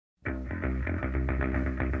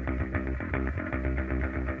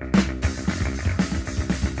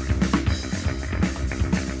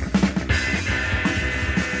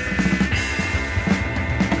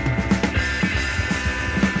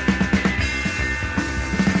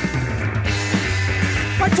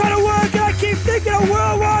trying to work and I keep thinking of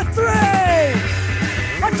World War III.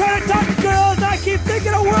 I'm trying to talk to girls and I keep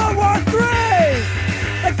thinking of World War III.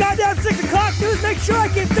 The goddamn 6 o'clock news make sure I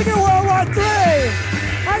keep thinking of World War III.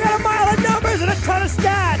 I got a mile of numbers and a ton of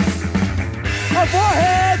stats. A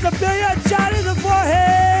foreheads, a billion Chinese and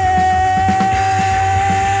foreheads.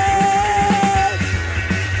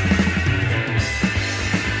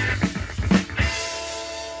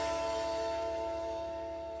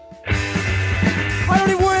 I don't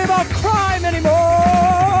even worry about crime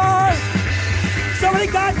anymore. So many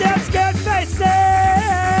goddamn scared faces.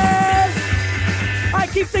 I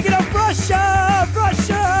keep thinking of Russia,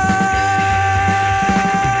 Russia.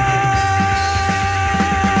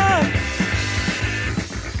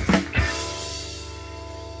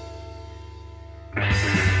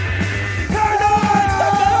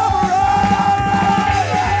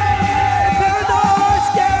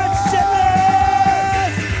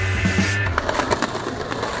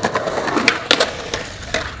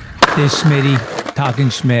 This Schmitty, Talking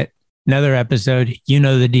Schmidt, another episode. You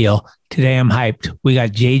know the deal. Today I'm hyped. We got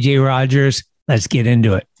JJ Rogers. Let's get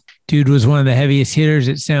into it. Dude was one of the heaviest hitters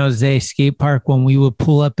at San Jose skate park. When we would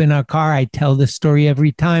pull up in our car, I tell this story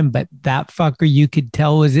every time, but that fucker you could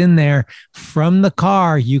tell was in there. From the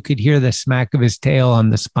car, you could hear the smack of his tail on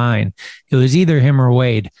the spine. It was either him or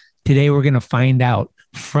Wade. Today we're going to find out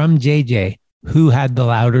from JJ who had the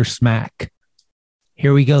louder smack.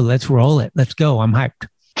 Here we go. Let's roll it. Let's go. I'm hyped.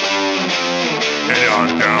 Head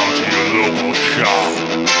on down to your local shop.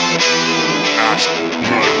 Ask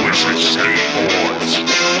Blood Wizard Skateboards.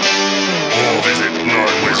 Or visit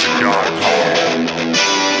bloodwizard.com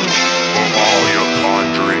for all your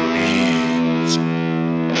conjuring needs.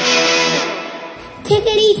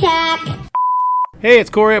 Tickety-tack. Hey, it's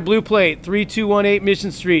Corey at Blue Plate, 3218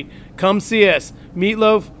 Mission Street. Come see us.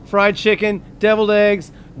 Meatloaf, fried chicken, deviled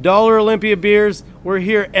eggs, Dollar Olympia beers. We're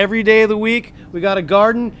here every day of the week. We got a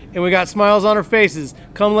garden and we got smiles on our faces.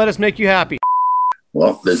 Come let us make you happy.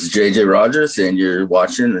 Well, this is JJ Rogers and you're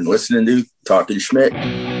watching and listening to Talking Schmidt.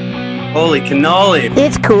 Holy cannoli.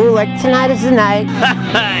 It's cool, like tonight is the night.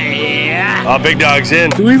 Yeah. Big Dog's in.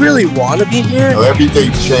 Do we really want to be here?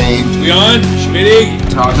 Everything's changed. We on? Schmitty?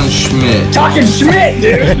 Talking Schmidt. Talking Schmidt,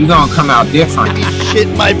 dude. You gonna come out different. Shit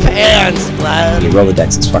my pants, lad. Your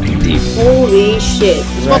Rolodex is fucking deep. Holy shit.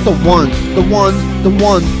 It's about the ones.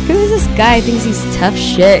 Who is this guy? Thinks he's tough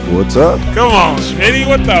shit. What's up? Come on, Schmitty,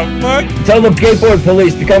 what the fuck? Tell the skateboard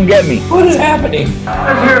police to come get me. What is happening?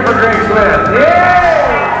 Let's hear it for Greg Swift. Yay!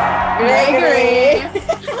 Gregory.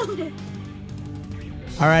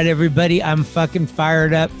 All right, everybody. I'm fucking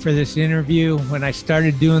fired up for this interview. When I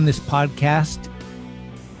started doing this podcast,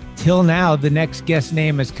 till now, the next guest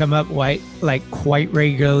name has come up quite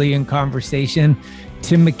regularly in conversation.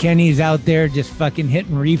 Tim McKenney's out there just fucking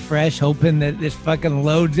hitting refresh, hoping that this fucking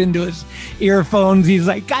loads into his earphones. He's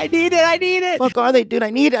like, I need it. Fuck are they, dude? I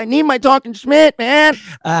need my Talking Schmidt, man.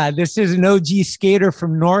 This is an OG skater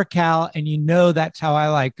from NorCal, and you know that's how I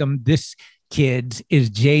like him. This kid is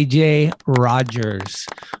JJ Rogers.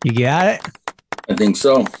 You got it? I think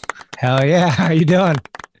so. Hell yeah. How you doing?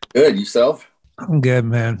 Good. Yourself? I'm good,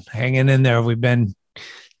 man. Hanging in there. We've been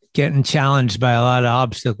getting challenged by a lot of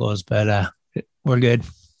obstacles, but we're good.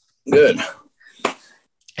 Good.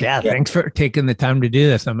 Yeah, thanks for taking the time to do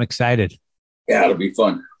this. I'm excited. Yeah, it'll be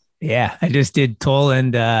fun. Yeah, I just did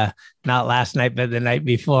Toland not last night, but the night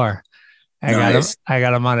before. I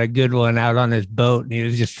got him on a good one out on his boat, and he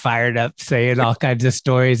was just fired up saying all kinds of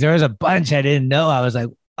stories. There was a bunch I didn't know. I was like,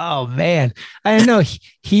 oh man, I didn't know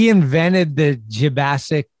he invented the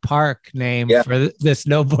Jurassic Park name for the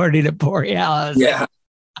snowboarding at Borealis. Yeah.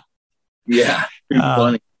 Pretty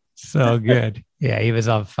funny. So good. Yeah, he was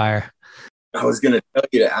on fire. I was going to tell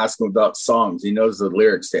you to ask him about songs. He knows the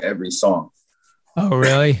lyrics to every song. Oh,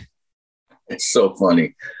 really? It's so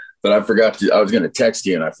funny. But I forgot to, I was going to text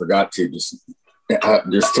you and I forgot to just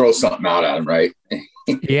throw something out at him, right?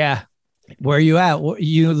 Yeah. Where are you at?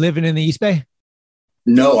 You living in the East Bay?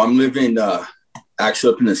 No, I'm living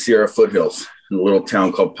actually up in the Sierra foothills in a little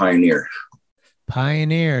town called Pioneer.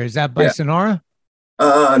 Pioneer. Is that by Sonora?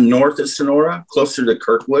 North of Sonora, closer to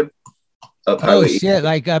Kirkwood. Oh, shit.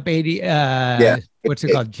 Like up 80. What's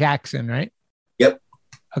it called? Jackson, right? Yep.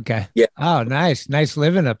 Okay. Yeah. Oh, nice. Nice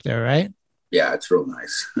living up there, right? Yeah, it's real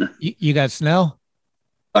nice. You got snow?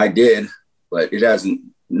 I did, but it hasn't,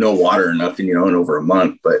 no water or nothing, in over a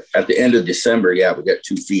month. But at the end of December, we got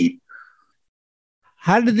 2 feet.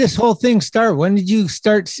 How did this whole thing start? When did you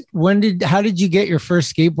start? How did you get your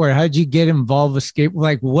first skateboard? How did you get involved with skateboard?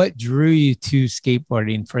 Like, what drew you to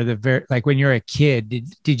skateboarding when you were a kid?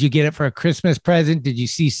 Did you get it for a Christmas present? Did you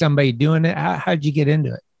see somebody doing it? How did you get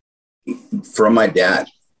into it? From my dad.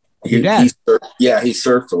 Your dad? He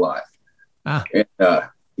surfed a lot. Ah.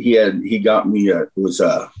 And he got me it was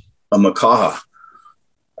a Makaha,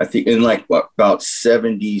 I think in like about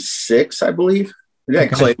 76, I believe. It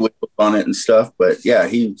had clay wheels on it and stuff, but yeah,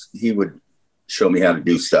 he would show me how to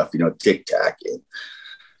do stuff, tic tac and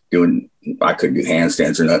doing. I couldn't do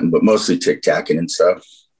handstands or nothing, but mostly tic tacking and stuff.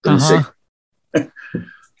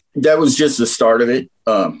 That was just the start of it.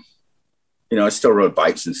 I still rode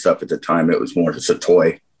bikes and stuff at the time. It was more just a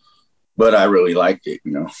toy, but I really liked it.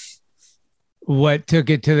 What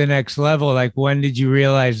took it to the next level? Like, when did you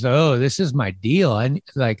realize, oh, this is my deal?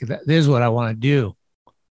 This is what I want to do.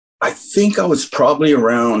 I think I was probably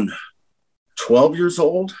around 12 years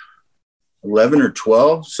old, 11 or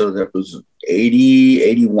 12. So that was 80,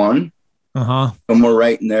 81, somewhere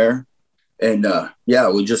right in there. And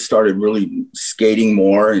we just started really skating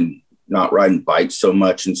more and not riding bikes so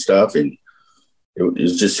much and stuff. And it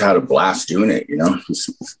was just had a blast doing it,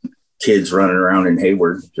 just kids running around in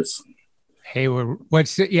Hayward. Hayward. What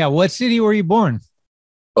city were you born?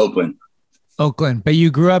 Oakland. But did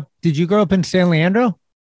you grow up in San Leandro?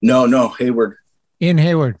 No, Hayward. In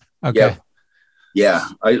Hayward. Okay. Yeah.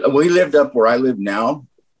 We lived up where I live now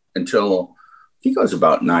until I think I was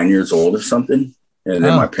about 9 years old or something. And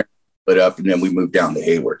then my parents split up and then we moved down to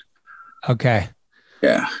Hayward. Okay.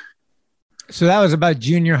 Yeah. So that was about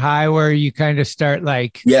junior high where you kind of start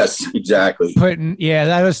like. Yes, exactly.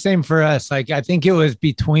 That was same for us. Like, I think it was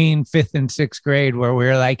between 5th and 6th grade where we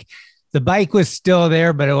were like, the bike was still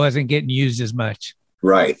there, but it wasn't getting used as much.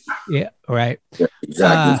 Right. Yeah. Right. Yeah,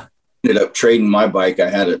 exactly. Ended up trading my bike. I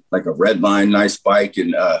had a Redline, nice bike.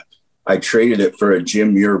 And I traded it for a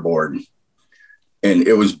Jim Muir board. And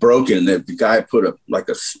it was broken. The guy put a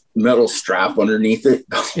metal strap underneath it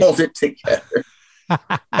to hold it together.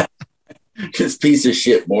 This piece of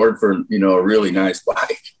shit board for, a really nice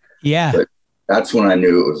bike. Yeah. But that's when I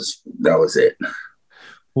knew that was it.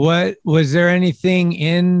 What was there anything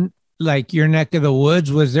in like your neck of the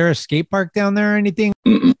woods? Was there a skate park down there or anything?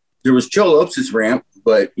 Mm-mm. There was Joe Lopes' ramp,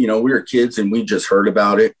 but we were kids and we just heard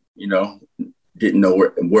about it, didn't know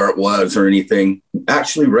where it was or anything.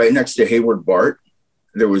 Actually, right next to Hayward Bart,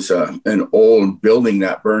 there was an old building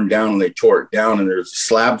that burned down and they tore it down and the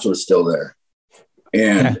slabs were still there.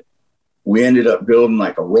 And we ended up building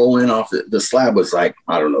like a roll-in off the slab was like,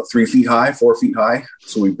 3 feet high, 4 feet high.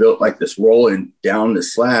 So we built like this roll-in down the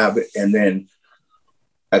slab. And then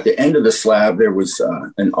at the end of the slab, there was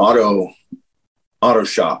an auto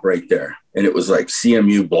shop right there. And it was like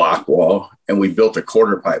CMU block wall. And we built a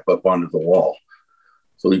quarter pipe up onto the wall.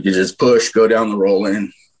 So we could just push, go down the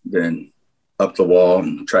roll-in, then up the wall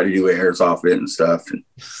and try to do airs off it and stuff.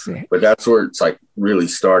 But that's where it's like really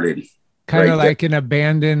started. Kind of like an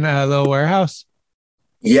abandoned little warehouse?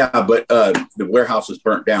 Yeah, but the warehouse was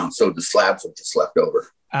burnt down, so the slabs were just left over.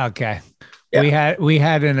 Okay. Yeah. We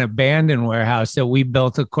had an abandoned warehouse that we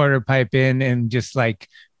built a quarter pipe in and just like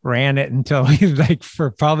ran it until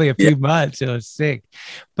for probably a few months. It was sick.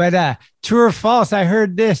 But true or false, I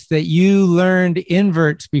heard that you learned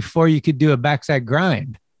inverts before you could do a backside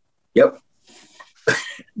grind. Yep.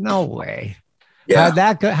 No way. Yeah.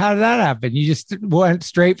 How did that happen? You just went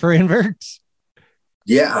straight for inverts?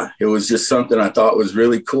 Yeah, it was just something I thought was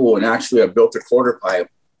really cool. And actually I built a quarter pipe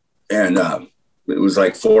and it was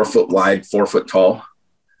like 4 foot wide, 4 foot tall.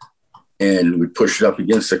 And we pushed it up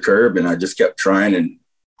against the curb and I just kept trying and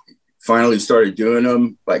finally started doing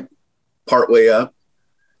them like partway up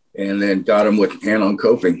and then got them with hand-on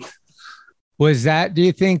coping. Was that, do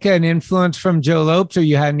you think, an influence from Joe Lopes or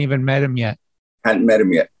you hadn't even met him yet? Hadn't met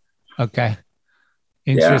him yet. Okay.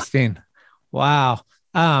 Interesting. Yeah. Wow.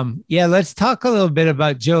 Let's talk a little bit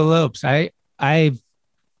about Joe Lopes. I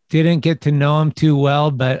didn't get to know him too well,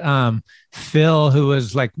 but Phil, who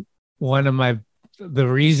was like one of the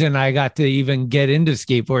reason I got to even get into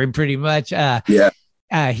skateboarding pretty much.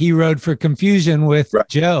 He rode for Confusion with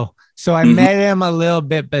Joe. So I met him a little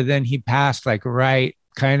bit, but then he passed like right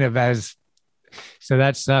kind of so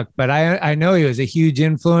that sucked. But I know he was a huge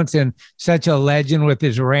influence and such a legend with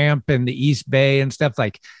his ramp and the East Bay and stuff,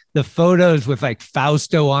 like the photos with like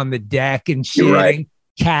Fausto on the deck and shit. Right.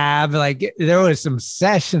 Cab, like there was some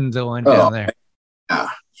sessions that went down there. Yeah,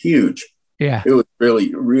 huge. Yeah. It was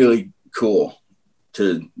really, really cool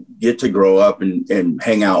to get to grow up and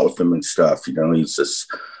hang out with him and stuff. He's just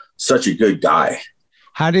such a good guy.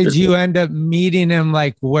 How did you end up meeting him?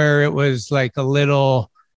 Like where it was like a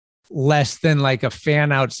little less than like a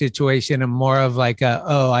fan out situation and more of like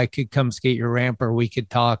I could come skate your ramp or we could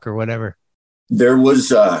talk or whatever? There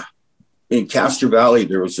was in Castro Valley,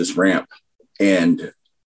 there was this ramp and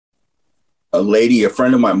a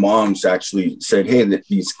friend of my mom's actually said, hey, that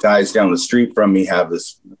these guys down the street from me have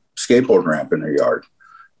this skateboard ramp in their yard.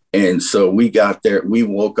 And so we got there. We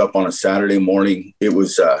woke up on a Saturday morning. It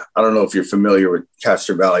was, I don't know if you're familiar with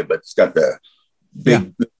Castro Valley, but it's got the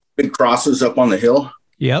big crosses up on the hill.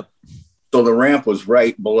 Yep. So the ramp was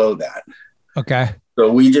right below that. Okay.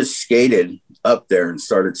 So we just skated up there and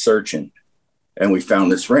started searching, and we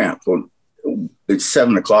found this ramp. Well, it's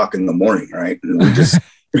 7:00 in the morning, right? And we just,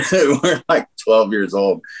 we're like 12 years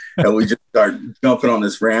old, and we just started jumping on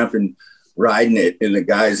this ramp and riding it, and the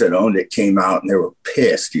guys that owned it came out and they were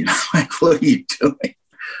pissed, like, what are you doing?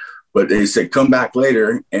 But they said, come back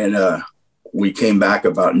later. And we came back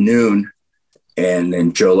about noon, and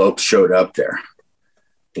then Joe Lopes showed up there.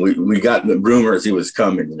 We got the rumors he was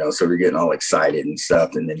coming, so we're getting all excited and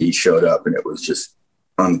stuff. And then he showed up, and it was just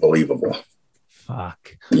unbelievable.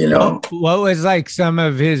 Fuck. What was like some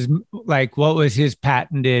of his, like, what was his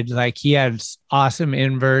patented, like he had awesome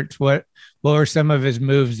inverts. What were some of his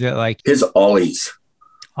moves that, like, his ollies,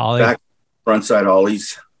 back frontside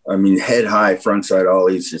ollies? I mean, head high frontside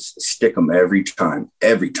ollies, just stick them every time.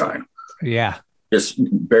 Yeah. Just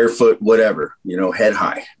barefoot, whatever, head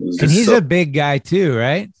high. And he's a big guy too,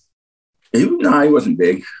 right? He wasn't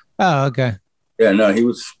big. Oh, okay. Yeah, no, he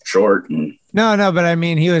was short. And no, but I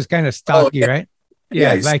mean, he was kind of stocky, right?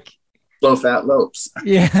 Yeah, like low fat Lopes.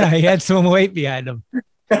 Yeah, he had some weight behind him.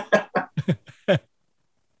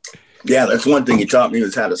 Yeah, that's one thing he taught me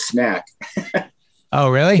was how to snack. Oh,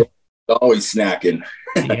 really? Always snacking.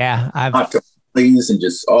 Yeah, Hot tamales and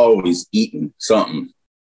just always eating something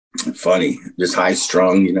funny, just high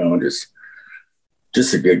strung,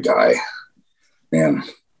 just a good guy, man.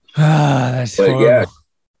 That's but horrible. Yeah,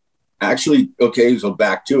 actually, okay, so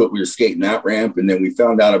back to it. We were skating that ramp, and then we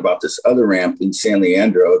found out about this other ramp in San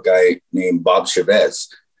Leandro, a guy named Bob Chavez,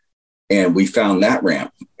 and we found that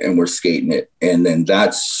ramp, and we're skating it. And then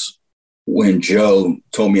that's when Joe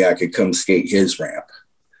told me I could come skate his ramp.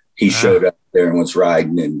 He showed up there and was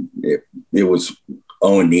riding, and it was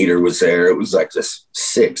Owen Nieder was there. It was like this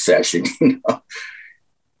sick session.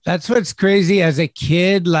 That's what's crazy as a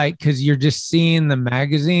kid, like, because you're just seeing the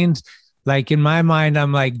magazines. Like, in my mind,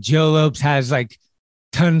 I'm like, Joe Lopes has like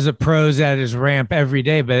tons of pros at his ramp every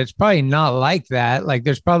day, but it's probably not like that. Like,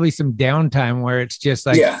 there's probably some downtime where it's just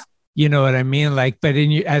like, you know what I mean? Like, but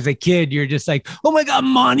as a kid, you're just like, oh my God,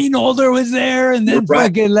 Monty Nolder was there. And then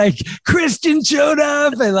fucking like Christian showed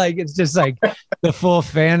up. And like, it's just like the full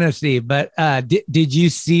fantasy. But did you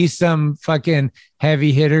see some fucking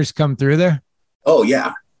heavy hitters come through there? Oh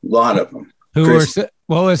yeah. A lot of them.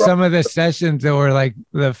 What was some of the sessions that were like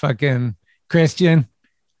the fucking Christian?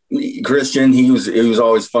 It was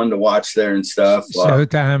always fun to watch there and stuff.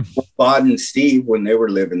 Showtime. Bod and Steve, when they were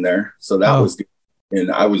living there. So that was good. And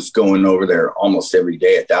I was going over there almost every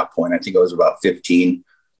day at that point. I think I was about 15.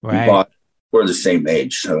 Right. We're the same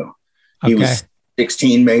age. So he was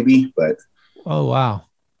 16 maybe, but. Oh, wow.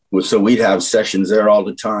 So we'd have sessions there all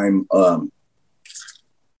the time.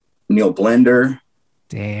 Neil Blender.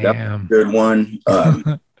 Damn. That was a good one.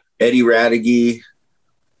 Eddie Radigi.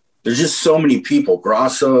 There's just so many people.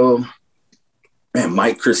 Grosso. Man,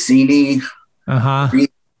 Mike Crescini.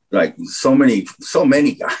 Like so many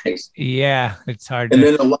guys. Yeah, it's hard. And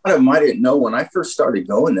then a lot of them I didn't know when I first started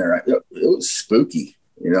going there. It was spooky.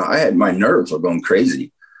 I had my nerves were going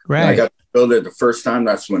crazy. Right. And I got to go there the first time.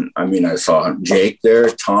 That's when I saw Jake there,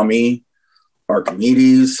 Tommy,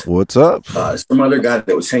 Archimedes. What's up? Some other guy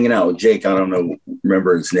that was hanging out with Jake. I don't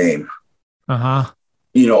remember his name.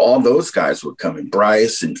 All those guys were coming.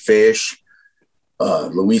 Bryce and Fish,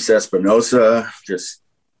 Luis Espinosa, just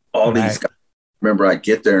all these guys. Remember, I'd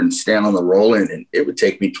get there and stand on the roll-in, and it would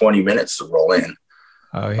take me 20 minutes to roll in.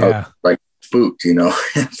 Oh, yeah. Like spooked, and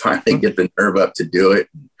finally get the nerve up to do it.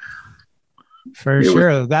 For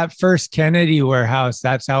sure. That first Kennedy warehouse,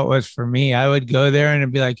 that's how it was for me. I would go there and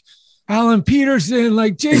it'd be like, Alan Peterson,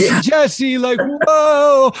 like Jason Jesse, like,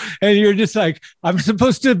 whoa. And you're just like, I'm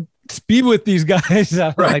supposed to speed with these guys.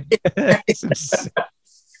 I'm like,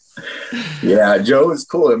 yeah, Joe was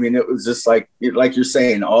cool. I mean, it was just like you're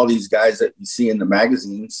saying, all these guys that you see in the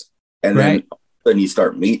magazines, and then you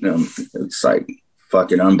start meeting them. It's like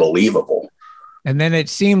fucking unbelievable. And then it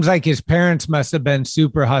seems like his parents must have been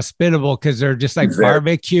super hospitable because they're just like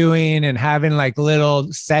barbecuing and having like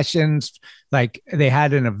little sessions. Like they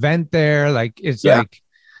had an event there. Like it's like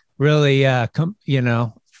really, Yeah,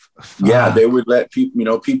 they would let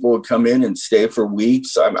people, people would come in and stay for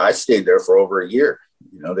weeks. I stayed there for over a year.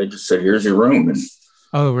 They just said, here's your room. And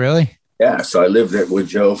oh, really? Yeah. So I lived there with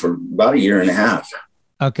Joe for about a year and a half.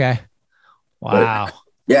 Okay. Wow.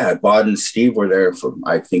 But, Bod and Steve were there for,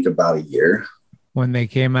 I think, about a year. When they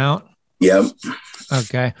came out? Yep.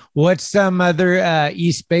 Okay. What's some other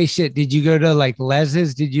East Space shit? Did you go to like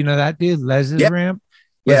Les's? Did you know that dude? Les's ramp?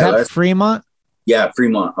 Was that Les. Fremont? Yeah,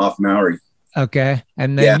 Fremont off Maury. Okay.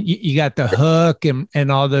 And then you got the hook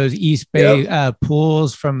and all those East Bay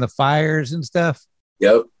pools from the fires and stuff.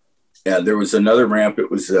 Yep. Yeah, there was another ramp. It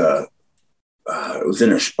was in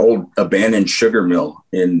an old abandoned sugar mill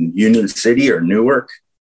in Union City or Newark.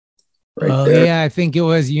 Right there. Yeah, I think it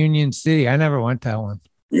was Union City. I never went that one.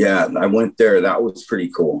 Yeah, I went there. That was pretty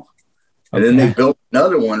cool. And then they built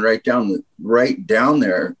another one right down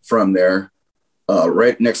there from there,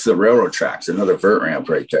 right next to the railroad tracks. Another vert ramp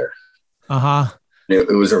right there.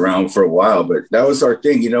 It was around for a while, but that was our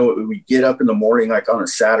thing. You know, we get up in the morning, like on a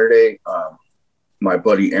Saturday. My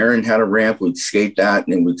buddy Aaron had a ramp. We'd skate that,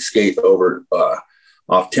 and then we'd skate over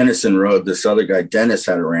off Tennyson Road. This other guy, Dennis,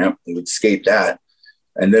 had a ramp, and we'd skate that.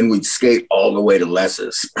 And then we'd skate all the way to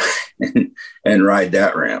Les's and ride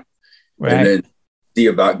that ramp. Right. And then see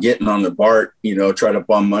about getting on the BART, you know, try to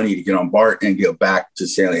bum money to get on BART and go back to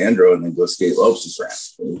San Leandro and then go skate Lopes' ramp.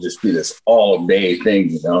 It would just be this all day thing,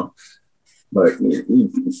 you know. But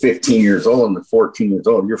 15 years old and 14 years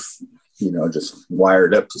old, you're, you know, just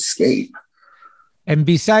wired up to skate. And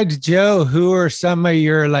besides Joe, who are some of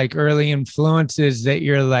your like early influences that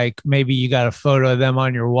you're like, maybe you got a photo of them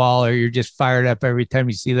on your wall or you're just fired up every time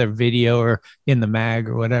you see their video or in the mag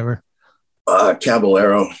or whatever?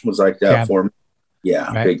 Caballero was like that for me.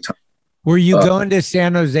 Yeah, right. Big time. Were you going to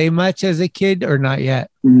San Jose much as a kid or not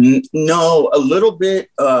yet? No, a little bit.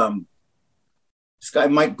 This guy,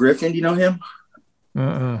 Mike Griffin, do you know him?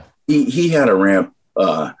 He had a ramp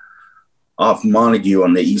off Montague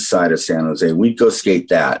on the east side of San Jose. We'd go skate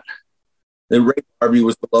that. Then Ray Barbie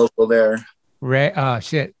was the local there.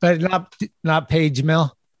 Shit. But not Page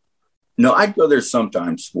Mill? No, I'd go there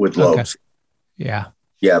sometimes with Lopes. Yeah.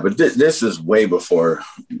 Yeah, but this is way before,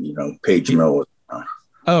 you know, Page Mill was.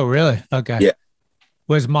 Oh, really? Okay. Yeah.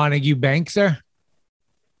 Was Montague Banks there?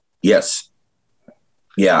 Yes.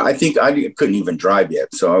 Yeah, I think I couldn't even drive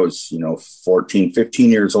yet. So I was, you know, 14, 15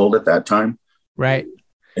 years old at that time. Right.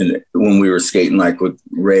 And when we were skating, like with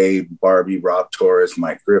Ray, Barbie, Rob Torres,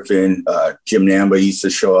 Mike Griffin, Jim Namba used to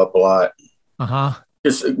show up a lot.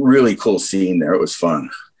 Just a really cool scene there. It was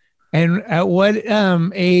fun. And at what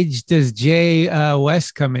age does Jay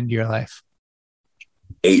West come into your life?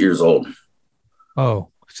 8 years old. Oh,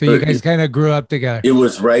 so you guys kind of grew up together. It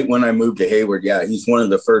was right when I moved to Hayward. Yeah, he's one of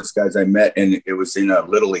the first guys I met, and it was in a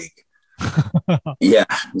Little League. Yeah,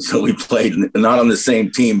 so we played not on the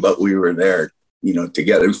same team, but we were there, you know,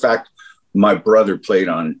 together. In fact, my brother played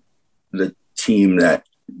on the team that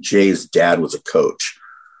Jay's dad was a coach.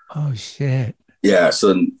 Oh, shit. Yeah,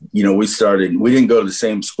 so, you know, we didn't go to the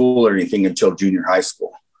same school or anything until junior high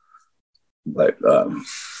school. But,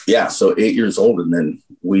 yeah, so 8 years old. And then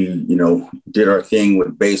we, you know, did our thing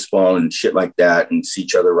with baseball and shit like that and see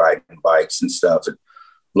each other riding bikes and stuff at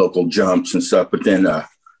local jumps and stuff. But then,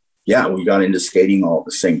 yeah, we got into skating all at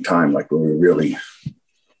the same time. Like we were really,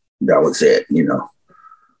 that was it, you know.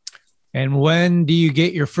 And when do you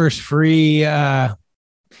get your first free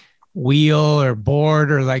wheel or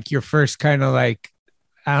board or like your first kind of like,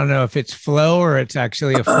 I don't know if it's Flow or it's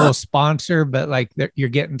actually a full sponsor, but like you're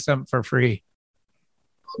getting something for free?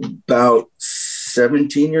 About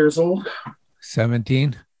 17 years old.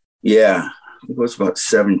 17? Yeah, it was about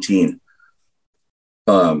 17.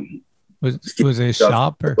 Was it a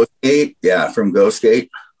shop or? Skate, yeah, from Go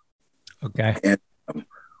Skate. Okay. And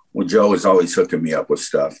well, Joe was always hooking me up with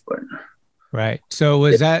stuff, but right. So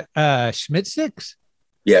was that Schmidt sticks?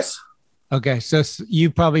 Yes. Okay, so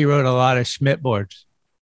you probably rode a lot of Schmidt boards.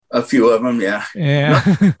 A few of them, yeah. Yeah.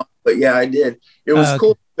 But yeah, I did. It was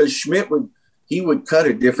cool because Schmidt would cut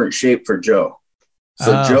a different shape for Joe.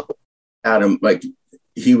 So Joe had him like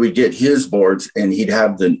he would get his boards and he'd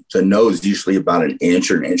have the nose usually about an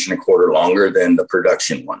inch or an inch and a quarter longer than the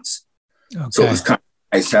production ones. Okay. So it was kind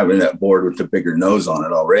of nice having that board with the bigger nose on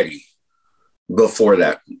it already before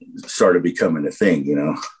that started becoming a thing, you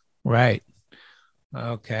know? Right.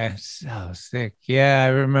 Okay. So sick. Yeah. I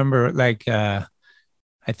remember like,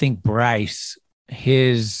 I think Bryce,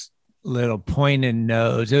 his little pointed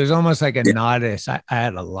nose, it was almost like a Nodus. I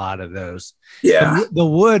had a lot of those. Yeah. The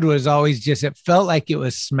wood was always just, it felt like it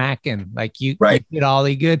was smacking, like you could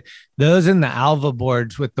ollie good. Those and the Alva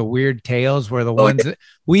boards with the weird tails were the ones that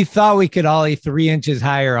we thought we could ollie 3 inches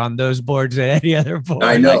higher on those boards than any other board.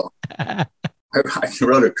 I know. I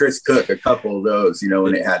rode a Chris Cook, a couple of those, you know,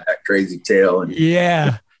 when it had that crazy tail. And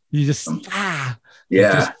yeah. You just, it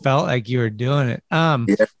just felt like you were doing it.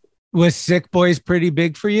 Was Sick Boys pretty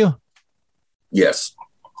big for you? Yes.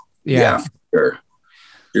 Yeah. Sure.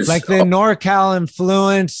 Just, Like the NorCal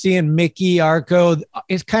influence, seeing Mickey, Arco,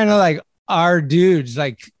 it's kind of like our dudes.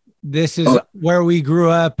 Like this is where we grew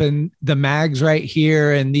up, and the mags right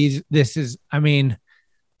here, and this is, I mean,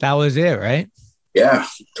 that was it, right? yeah,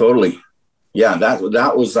 totally. Yeah, that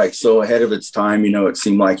was like so ahead of its time. You know, it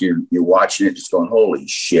seemed like you're watching it, just going, holy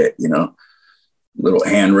shit, you know, little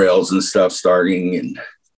handrails and stuff starting, and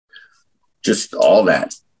just all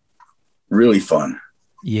that. Really fun.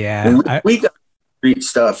 Yeah, we got street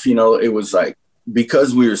stuff, you know. It was like,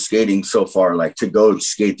 because we were skating so far, like to go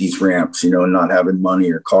skate these ramps, you know, not having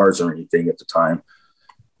money or cars or anything at the time.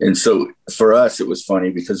 And so for us, it was funny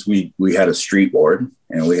because we had a street board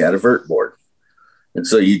and we had a vert board. And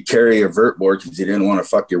so you'd carry a vert board because you didn't want to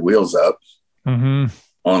fuck your wheels up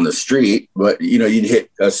on the street. But, you know, you'd hit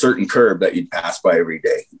a certain curb that you'd pass by every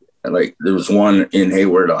day. And like there was one in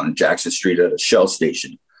Hayward on Jackson Street at a Shell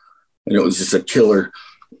station. And it was just a killer,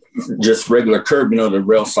 just regular curb, you know, the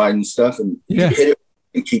rail slide and stuff, and you hit it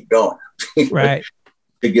and keep going. Right.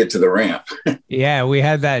 To get to the ramp. Yeah, we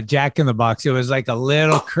had that Jack in the Box. It was like a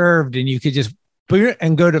little curved, and you could just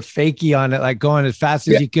and go to fakie on it, like going as fast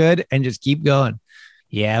as you could and just keep going.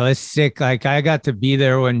 Yeah, it was sick. Like I got to be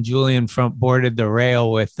there when Julian front boarded the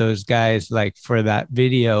rail with those guys, like for that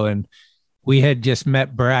video. And we had just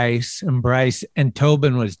met Bryce and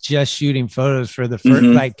Tobin was just shooting photos for the first,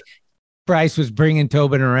 like Bryce was bringing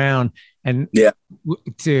Tobin around, and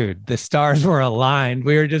dude, the stars were aligned.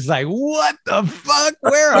 We were just like, what the fuck?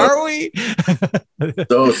 Where are we?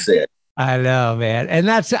 So sick. I know, man. And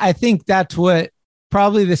I think that's what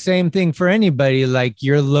probably the same thing for anybody. Like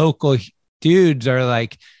your local dudes are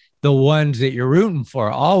like the ones that you're rooting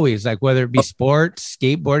for always, like whether it be sports,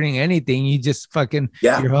 skateboarding, anything, you just fucking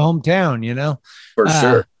your hometown, you know? For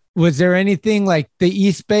sure. Was there anything like the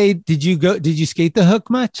East Bay? Did you skate the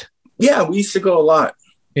Hook much? Yeah, we used to go a lot.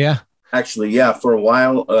 Yeah. Actually, yeah, for a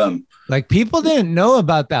while. Like people didn't know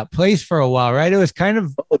about that place for a while, right? It was kind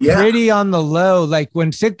of pretty on the low. Like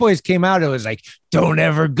when Sick Boys came out, it was like, don't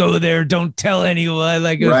ever go there. Don't tell anyone.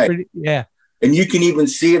 Like it was pretty, yeah. And you can even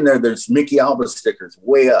see in there's Mickey Alba stickers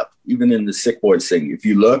way up, even in the Sick Boys thing. If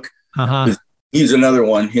you look, he's another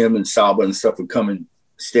one. Him and Salba and stuff would come and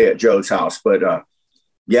stay at Joe's house. But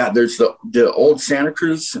yeah, there's the old Santa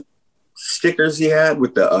Cruz stickers he had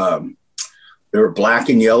with the they were black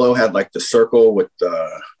and yellow, had like the circle with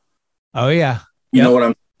the you know what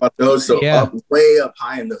I'm talking about, those. So up, way up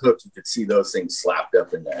high in the Hook, you could see those things slapped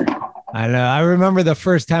up in there. I know. I remember the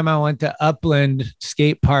first time I went to Upland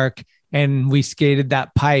Skate Park and we skated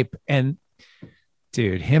that pipe, and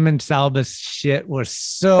dude, him and Salba's shit was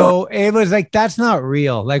so it was like, that's not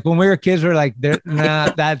real. Like when we were kids, we're like,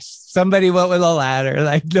 nah, that's somebody went with a ladder.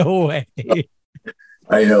 Like, no way.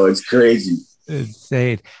 I know, it's crazy.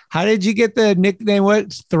 Insane. How did you get the nickname?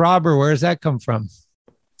 What's Throbber? Where does that come from?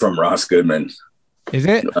 From Ross Goodman. Is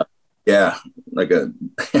it? Yeah, like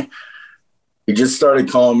he just started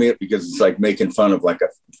calling me it because it's like making fun of like a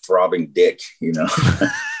throbbing dick, you know.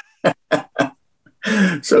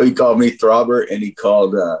 So he called me Throbber, and he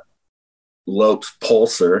called Lopes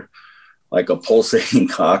Pulsar, like a pulsating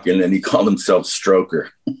cock, and then he called himself Stroker.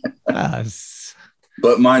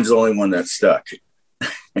 But mine's the only one that stuck.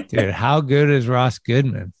 Dude, how good is Ross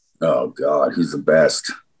Goodman? Oh God, he's the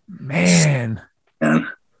best. Man. And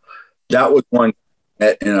that was one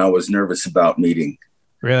and I was nervous about meeting.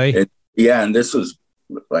 Really? And this was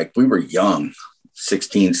like, we were young,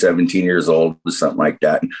 16, 17 years old or something like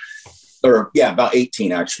that. Or about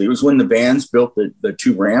 18 actually. It was when the Vans built the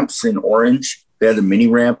two ramps in Orange. They had the mini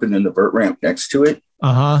ramp and then the vert ramp next to it.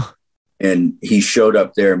 And he showed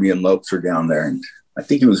up there. Me and Lopes were down there, and I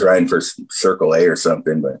think he was riding for Circle A or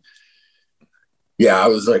something, but yeah, I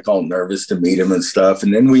was like all nervous to meet him and stuff.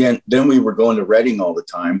 And then we were going to Reading all the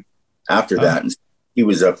time after that. And he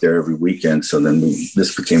was up there every weekend. So then we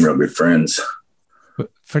just became real good friends.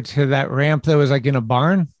 To that ramp that was like in a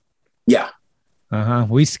barn? Yeah.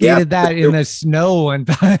 We skated that in the snow one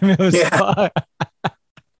time. It was fun.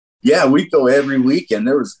 Yeah, we go every weekend.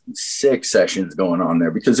 There was 6 sessions going on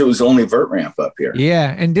there because it was only vert ramp up here.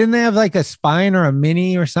 Yeah. And didn't they have like a spine or a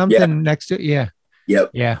mini or something next to it? Yeah.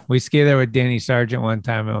 Yep. Yeah. We skated there with Danny Sargent one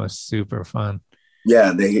time. It was super fun.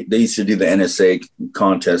 Yeah. They used to do the NSA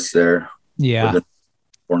contests there. Yeah. The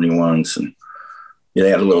 21s. And they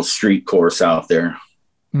had a little street course out there.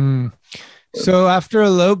 So after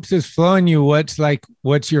Lopes is flowing you, what's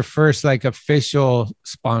your first like official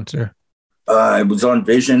sponsor? I was on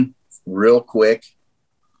Vision real quick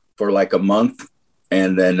for like a month,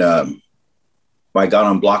 and then I got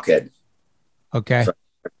on Blockhead. Okay. So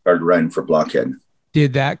I started riding for Blockhead.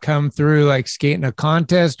 Did that come through like skating a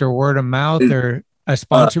contest or word of mouth or a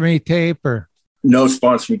sponsor me tape or? No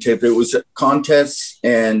sponsoring tape. It was contests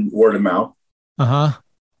and word of mouth. Uh-huh.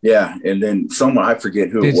 Yeah. And then someone, I forget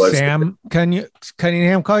who Did it was. Sam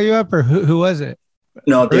Cunningham call you up, or who was it?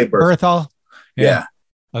 No, Dave Berthall? Yeah.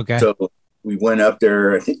 Okay. So we went up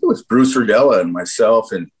there. I think it was Bruce Rodella and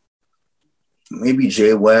myself and maybe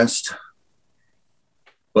Jay West.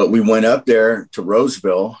 But we went up there to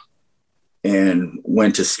Roseville and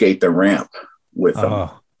went to skate the ramp with them.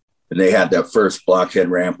 And they had that first blockhead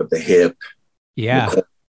ramp at the hip. Yeah.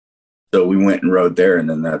 So we went and rode there, and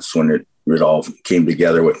then that's when it all came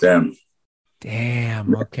together with them.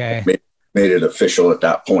 Damn. Okay. Made it official at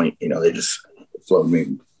that point. You know, they just floated me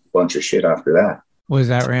a bunch of shit after that. Was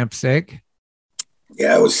that ramp sick?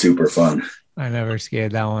 Yeah, it was super fun. I never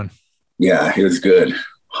skated that one. Yeah, it was good.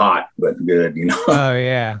 Hot, but good, you know. Oh,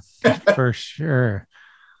 yeah, for sure.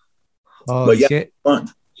 Oh, but yeah, shit. Fun.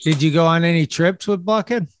 Did you go on any trips with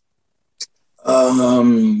Blockhead?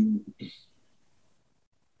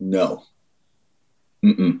 No.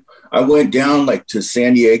 I went down like to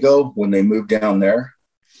San Diego when they moved down there.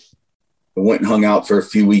 I went and hung out for a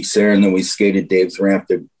few weeks there, and then we skated Dave's ramp,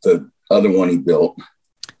 the other one he built.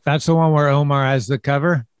 That's the one where Omar has the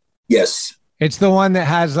cover? Yes. It's the one that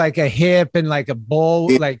has like a hip and like a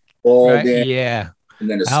bowl, like right? Yeah. And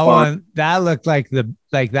then a that one, that looked like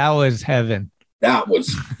that was heaven. That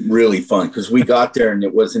was really fun because we got there and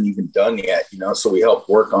it wasn't even done yet, you know. So we helped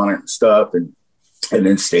work on it and stuff, and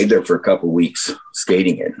then stayed there for a couple of weeks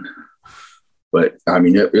skating it. But I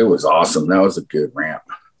mean, it was awesome. That was a good ramp.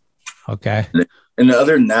 Okay. And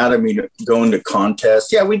other than that, I mean, going to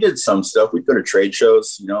contests, yeah, we did some stuff. We'd go to trade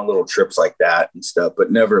shows, you know, little trips like that and stuff,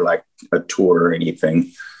 but never like a tour or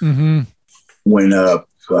anything. Mm-hmm.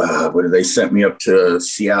 When they sent me up to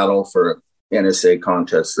Seattle for an NSA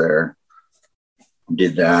contest there,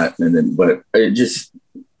 did that. And then, but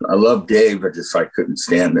I love Dave. I couldn't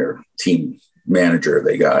stand their team manager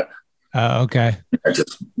they got. Okay.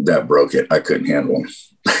 That broke it. I couldn't handle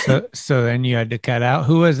him. So then you had to cut out.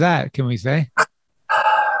 Who was that? Can we say?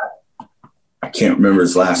 I can't remember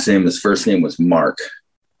his last name. His first name was Mark.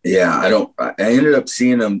 Yeah, I ended up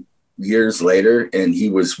seeing him years later, and he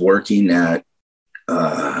was working at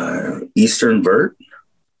Eastern Vert,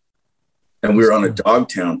 and we were on a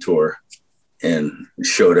Dogtown tour and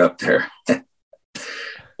showed up there.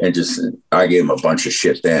 And I gave him a bunch of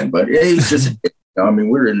shit then, but he's just, I mean,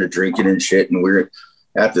 we were into drinking and shit, and we were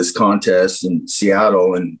at this contest in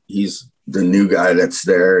Seattle, and he's the new guy that's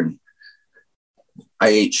there. And I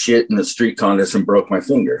ate shit in the street contest and broke my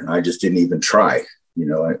finger. And I just didn't even try, you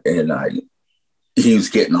know, and he was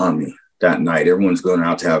getting on me that night. Everyone's going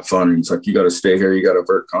out to have fun. And he's like, you got to stay here. You got a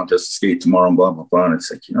vert contest to skate tomorrow and blah, blah, blah. And it's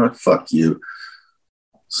like, you know what? Fuck you.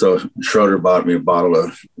 So Schroeder bought me a bottle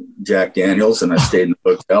of Jack Daniels, and I stayed in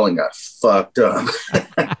the hotel and got fucked up.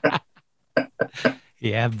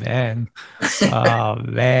 Yeah, man. Oh,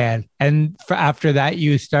 man. And after that,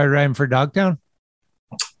 you started riding for Dogtown?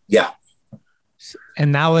 Yeah.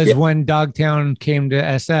 And that was when Dogtown came to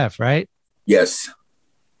SF, right? Yes.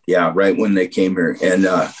 Yeah, right when they came here. And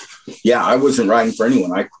I wasn't riding for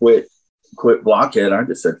anyone. I quit Blockhead. I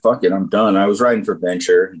just said, fuck it, I'm done. I was riding for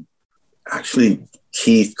Venture. Actually,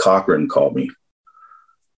 Keith Cochran called me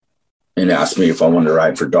and asked me if I wanted to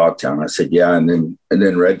ride for Dogtown. I said, yeah. And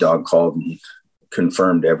then Red Dog called and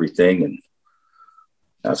confirmed everything. And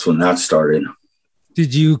that's when that started.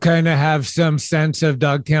 Did you kind of have some sense of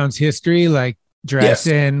Dogtown's history? Like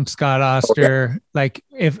Dressen, yes. Scott Oster, okay. Like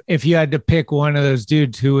if you had to pick one of those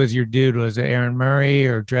dudes, who was your dude? Was it Aaron Murray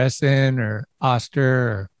or Dressen or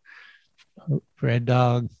Oster or Red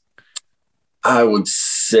Dog? I would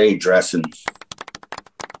say Dressen.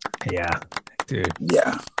 Yeah, dude.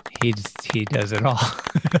 Yeah. He does it all.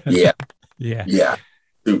 Yeah. Yeah. Yeah.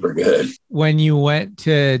 Super good. When you went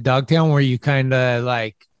to Dogtown, were you kind of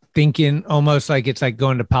like thinking almost like it's like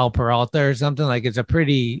going to Pal Peralta or something? Like it's a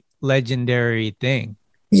pretty legendary thing.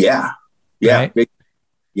 Yeah. Yeah. Right?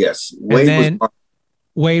 Yes.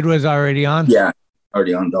 Wade was already on? Yeah.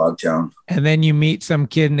 Already on Dogtown. And then you meet some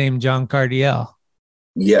kid named John Cardiel.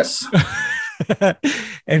 Yes.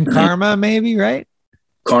 And Karma, maybe, right?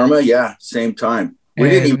 Karma, yeah. Same time. We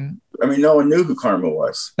didn't even, no one knew who Karma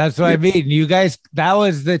was. That's what I mean. You guys,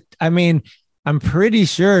 I'm pretty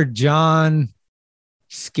sure John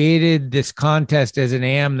skated this contest as an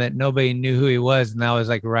AM that nobody knew who he was. And that was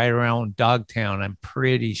like right around Dogtown. I'm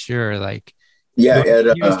pretty sure. Like, yeah.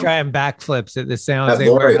 He was trying backflips at the sounds. At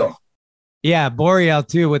Boreal. Yeah. Boreal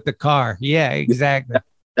too with the car. Yeah, exactly.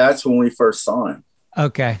 That's when we first saw him.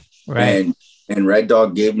 Okay. Right. And Red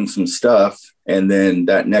Dog gave him some stuff. And then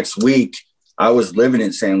that next week, I was living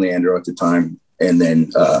in San Leandro at the time. And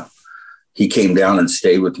then he came down and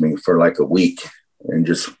stayed with me for like a week, and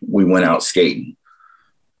we went out skating.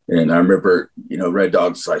 And I remember, Red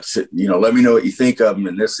Dog's like, let me know what you think of him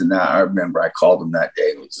and this and that. I remember I called him that day.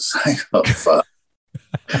 It was just like, oh, fuck.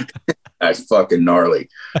 That's fucking gnarly.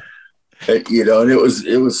 And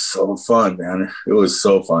it was so fun, man. It was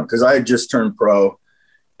so fun because I had just turned pro,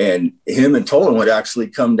 and him and Tolan would actually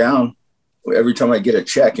come down every time I get a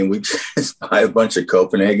check, and we just buy a bunch of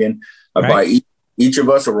Copenhagen. I buy each of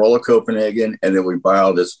us a roll of Copenhagen, and then we buy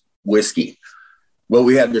all this whiskey. Well,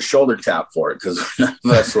 we had the shoulder tap for it because none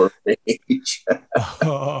of us were of age.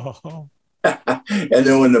 Oh. And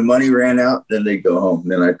then when the money ran out, then they'd go home.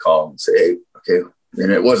 Then I'd call them and say, hey, okay.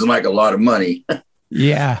 And it wasn't like a lot of money.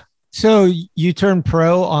 Yeah. So you turned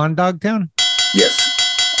pro on Dogtown?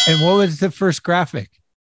 Yes. And what was the first graphic?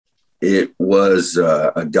 It was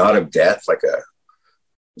a god of death, like a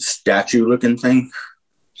statue looking thing.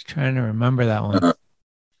 Just trying to remember that one.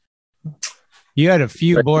 You had a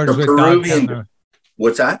few boards with Peruvian. Dogtown.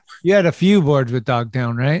 What's that? You had a few boards with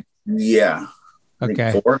Dogtown, right? Yeah.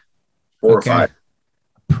 Okay. Four or five.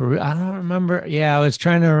 I don't remember. Yeah, I was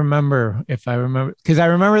trying to remember if I remember, because I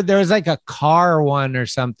remember there was like a car one or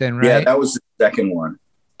something, right? Yeah, that was the second one.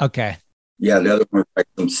 Okay. Yeah, the other one was like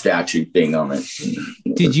some statue thing on it.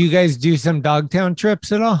 Did you guys do some Dogtown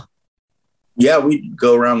trips at all? Yeah, we'd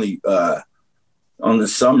go around on the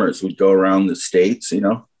summers, we'd go around the states,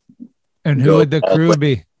 And who would the crew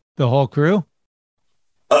be? The whole crew?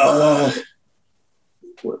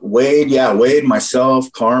 Wade,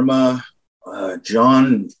 myself, Karma,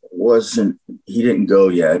 John he didn't go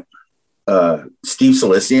yet. Steve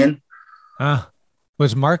Silesian.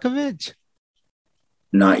 Was Markovich?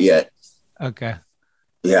 Not yet. Okay.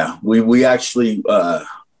 Yeah, we actually,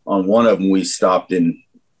 on one of them, we stopped in,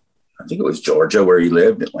 I think it was Georgia where he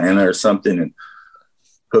lived, Atlanta or something, and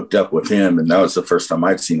hooked up with him. And that was the first time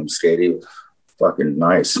I'd seen him skate. He was fucking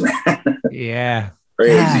nice, man. Yeah.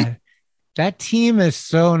 Crazy. God, that team is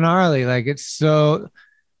so gnarly. Like, it's so,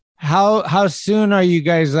 how soon are you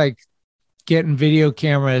guys like getting video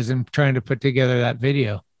cameras and trying to put together that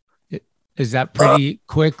video? Is that pretty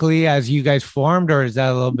quickly as you guys formed, or is that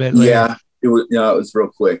a little bit later? Yeah, it was real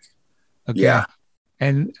quick. Okay. Yeah.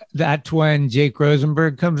 And that's when Jake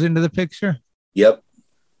Rosenberg comes into the picture? Yep.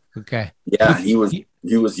 Okay. Yeah, he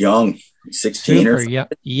was young, 16 Super, or something.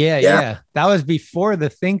 Yeah. That was before the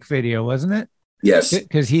Think video, wasn't it? Yes.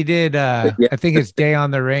 Because he did, I think it's Day on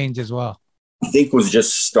the Range as well. Think was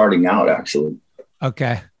just starting out, actually.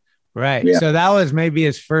 Okay. Right. Yeah. So that was maybe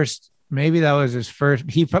his first. Maybe that was his first.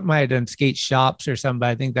 He might have done skate shops or something, but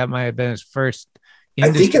I think that might have been his first.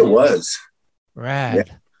 I think it was. Rad.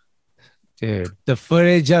 Yeah. Dude, the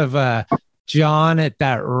footage of John at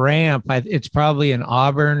that ramp, it's probably in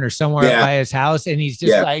Auburn or somewhere by his house, and he's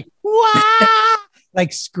just like, wow,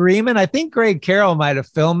 like screaming. I think Greg Carroll might have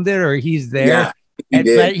filmed it, or he's there. Yeah,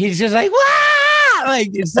 but he's just like, wow, like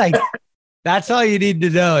it's like. That's all you need to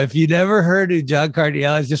know. If you never heard who John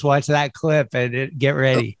Cardiel is, just watch that clip and get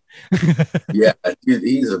ready. Yeah,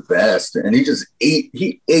 he's the best. And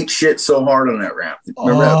he ate shit so hard on that ramp.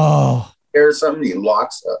 Remember that or something? He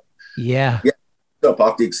locks up. Yeah. Up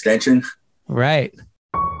off the extension. Right.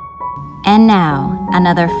 And now,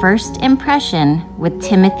 another first impression with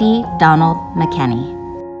Timothy Donald McKenney.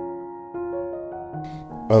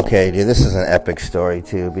 Okay, dude, this is an epic story,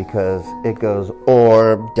 too, because it goes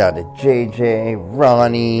Orb, down to JJ,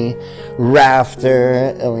 Ronnie,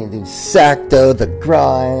 Rafter, Sacto, The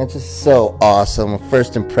Grind. It's just so awesome.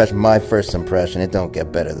 My first impression, it don't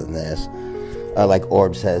get better than this. Like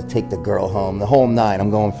Orb says, take the girl home, the whole nine, I'm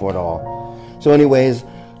going for it all. So anyways,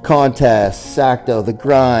 contest, Sacto, The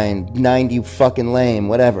Grind, 90 fucking lame,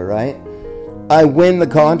 whatever, right? I win the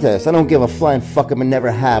contest. I don't give a flying fuck and never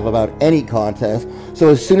have about any contest. So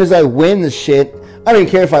as soon as I win the shit, I don't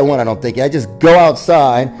even care if I won, I don't think. I just go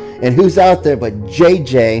outside, and who's out there but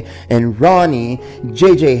JJ and Ronnie.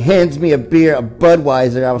 JJ hands me a beer, a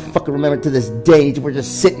Budweiser. I fucking remember to this day. We're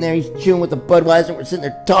just sitting there, he's chewing with the Budweiser. We're sitting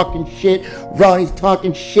there talking shit. Ronnie's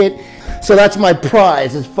talking shit. So that's my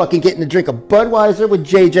prize, is fucking getting to drink a Budweiser with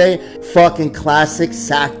JJ. Fucking classic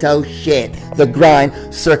Sacto shit. The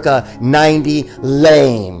Grind, circa 90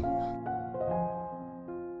 lame.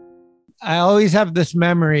 I always have this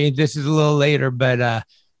memory. This is a little later, but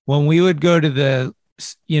when we would go to the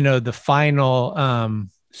final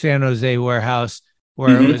San Jose warehouse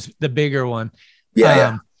where it was the bigger one.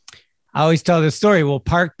 Yeah. I always tell this story. We'll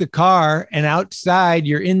park the car, and outside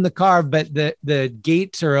you're in the car, but the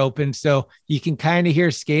gates are open, so you can kind of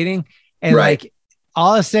hear skating. And like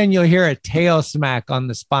all of a sudden you'll hear a tail smack on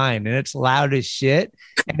the spine, and it's loud as shit.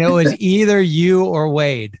 And it was either you or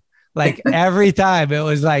Wade. Like every time it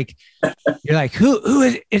was like, you're like, who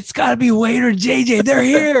is, it's gotta be Wade or JJ. They're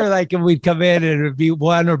here. Like, and we'd come in and it'd be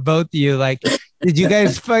one or both of you. Like, did you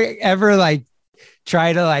guys ever like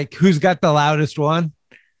try to like, who's got the loudest one?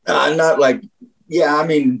 Not like, yeah, I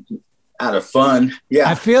mean, out of fun. Yeah.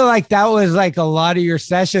 I feel like that was like a lot of your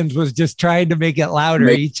sessions was just trying to make it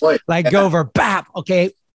louder. Go over, bap,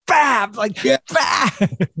 okay, bap, like, yeah. Bap.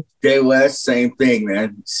 Jay West, same thing,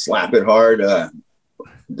 man. Slap it hard.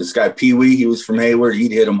 This guy Pee Wee, he was from Hayward.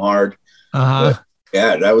 He'd hit him hard. Yeah,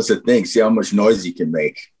 that was the thing. See how much noise you can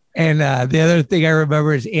make. And the other thing I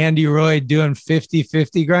remember is Andy Roy doing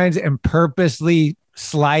 50-50 grinds and purposely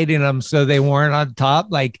sliding them so they weren't on top,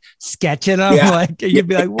 like sketching them. Yeah. Like you'd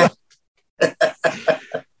be like, what?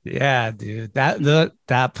 Yeah, dude.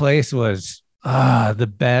 That place was the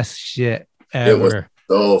best shit ever. It was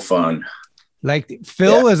so fun. Like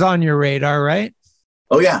Phil was on your radar, right?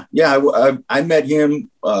 Oh yeah, yeah. I met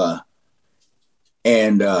him,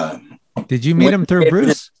 and did you meet him through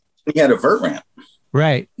Bruce? He had a vert ramp,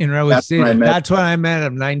 right, in Redwood City. That's when I met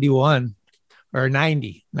him. 91 or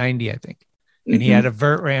 90, I think. And he had a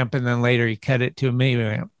vert ramp, and then later he cut it to a mini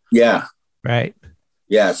ramp. Yeah, right.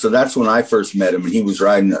 Yeah, so that's when I first met him, and he was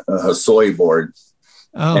riding a Hosoi board,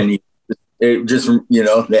 and it just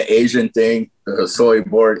the Asian thing, the Hosoi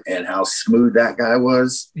board, and how smooth that guy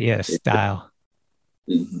was. Yeah, style.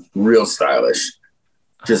 Real stylish.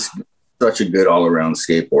 Just such a good all-around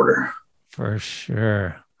skateboarder. For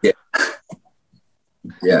sure. Yeah.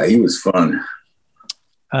 Yeah, he was fun.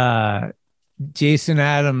 Jason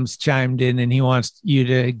Adams chimed in and he wants you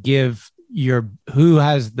to give who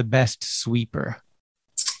has the best sweeper.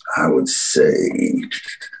 I would say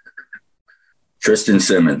Tristan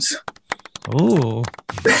Simmons. Ooh.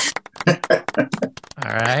 All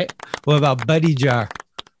right. What about Buddy Jar?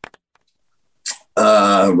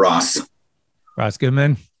 Ross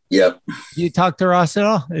Goodman. Yep. You talk to Ross at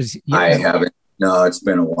all? I haven't. No, it's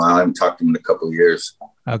been a while. I haven't talked to him in a couple of years.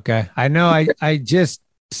 Okay. I know I just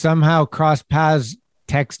somehow crossed paths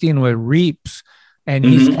texting with Reeps, and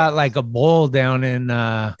he's got like a bowl down in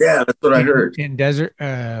yeah, that's what I heard. In desert,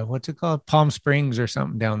 what's it called? Palm Springs or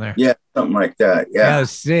something down there. Yeah, something like that. Yeah. That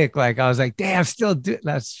was sick. Like I was like, damn, still do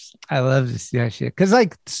I love to see that shit. Cause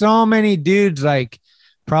like so many dudes like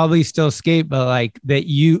probably still skate, but like that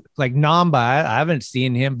you like Namba, I haven't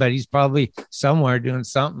seen him, but he's probably somewhere doing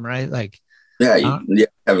something, right? Like yeah,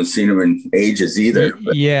 haven't seen him in ages either.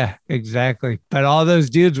 But. Yeah, exactly. But all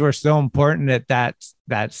those dudes were so important at that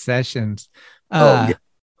sessions. What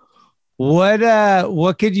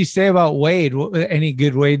could you say about Wade? Any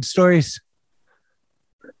good Wade stories?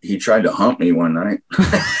 He tried to hump me one night.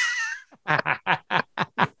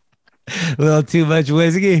 A little too much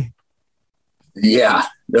whiskey. Yeah,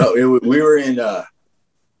 no, we were in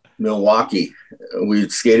Milwaukee. We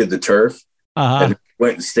skated the turf. And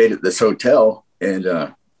went and stayed at this hotel, and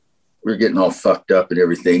we were getting all fucked up and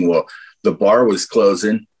everything. Well, the bar was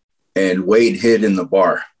closing, and Wade hid in the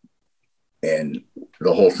bar. And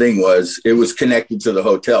the whole thing was, it was connected to the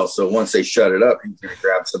hotel. So once they shut it up, he was going to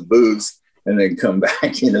grab some booze and then come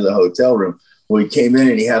back into the hotel room. Well, he came in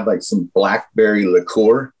and he had like some blackberry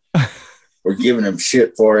liqueur. We're giving him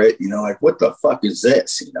shit for it, like, what the fuck is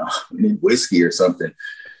this? I need whiskey or something.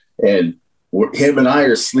 And him and I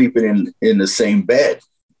are sleeping in the same bed,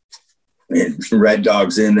 and Red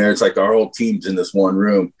Dog's in there. It's like our whole team's in this one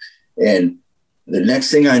room. And the next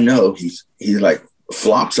thing I know, he like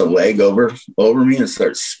flops a leg over me and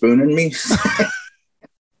starts spooning me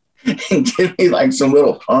and give me like some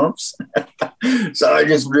little pumps. So I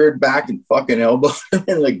just reared back and fucking elbowed him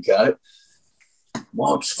in the gut.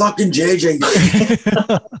 Well, it's fucking JJ.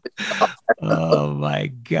 Oh my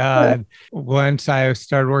God. Once I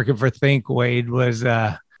started working for Think, Wade was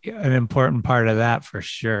an important part of that for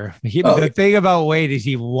sure. The thing about Wade is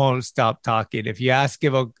he won't stop talking. If you ask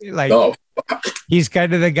him, he's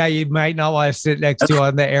kind of the guy you might not want to sit next to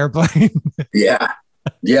on the airplane. Yeah.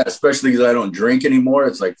 Yeah, especially because I don't drink anymore.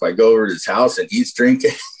 It's like if I go over to his house and he's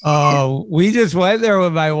drinking. Oh, we just went there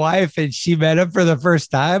with my wife and she met him for the first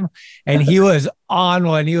time, and he was on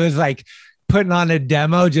one. He was like putting on a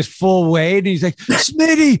demo, just full weight. And he's like,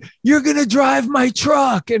 Smitty, you're going to drive my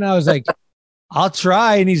truck. And I was like, I'll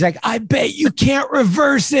try. And he's like, I bet you can't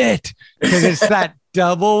reverse it, because it's that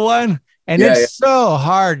double one. And it's so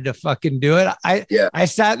hard to fucking do it. I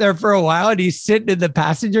sat there for a while, and he's sitting in the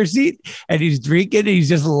passenger seat and he's drinking and he's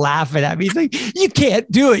just laughing at me. He's like, you can't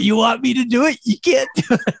do it. You want me to do it? You can't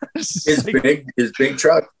do it. His big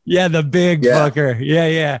truck. Yeah, the big fucker.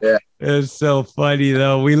 Yeah. It was so funny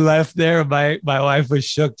though. We left there. My wife was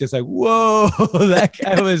shook, just like, whoa, that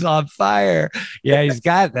guy was on fire. Yeah, he's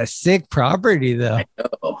got the sick property though. I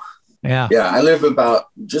know. Yeah. Yeah, I live about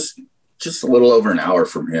just a little over an hour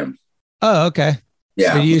from him. Oh, okay.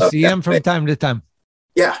 Yeah. So you up see that him from way. time to time.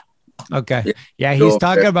 Yeah. Okay. Yeah, Go he's up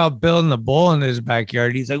talking there. about building a bowl in his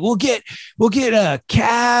backyard. He's like, we'll get a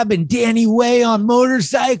Cab and Danny Way on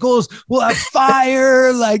motorcycles. We'll have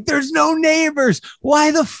fire. Like, there's no neighbors. Why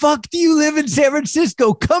the fuck do you live in San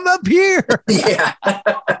Francisco? Come up here. Yeah.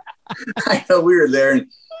 I know, we were there and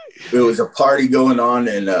there was a party going on,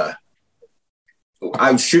 and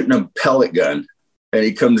I was shooting a pellet gun, and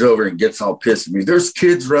he comes over and gets all pissed at me. There's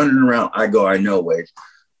kids running around. I go, I know, Wade.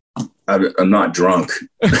 I'm not drunk.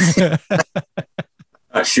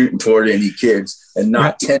 Not shooting toward any kids. And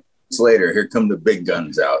not 10 minutes later, here come the big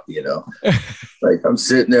guns out, you know. Like, I'm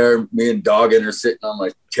sitting there, me and Doggin are sitting on my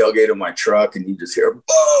tailgate of my truck, and you just hear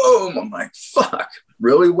boom. I'm like, fuck,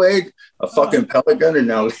 really, Wade? A fucking pellet gun? And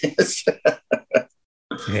now this.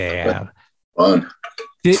 Yeah. Fun.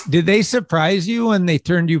 Did they surprise you when they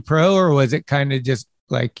turned you pro, or was it kind of just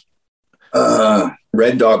like?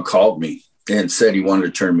 Red Dog called me and said he wanted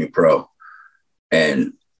to turn me pro,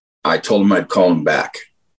 and I told him I'd call him back.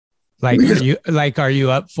 Like, are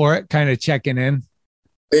you up for it? Kind of checking in.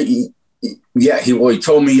 Yeah, he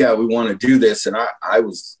told me, yeah, we want to do this, and I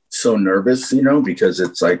was so nervous, you know, because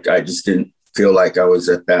it's like I just didn't feel like I was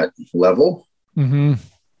at that level. Mm-hmm.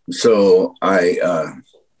 So I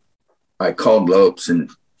called Lopes and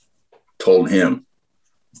told him,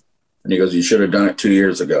 and he goes, "You should have done it 2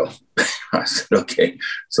 years ago." I said, "Okay."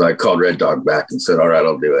 So I called Red Dog back and said, "All right,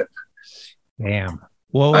 I'll do it." Damn.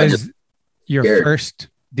 What was your first?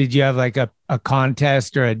 Did you have like a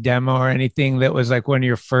contest or a demo or anything that was like one of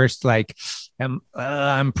your first, like,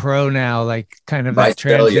 I'm pro now, like kind of that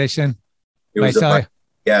transition? It was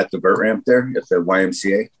at the vert ramp there at the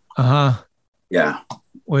YMCA. Uh-huh. Yeah.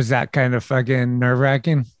 Was that kind of fucking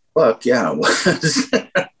nerve-wracking? Fuck yeah, it was.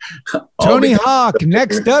 Tony Hawk.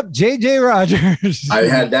 Next up, JJ Rogers. I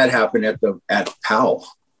had that happen at Powell.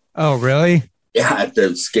 Oh, really? Yeah, at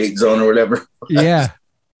the skate zone or whatever. Yeah.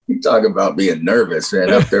 You talk about being nervous,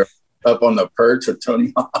 man. Up there, up on the perch with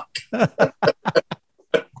Tony Hawk.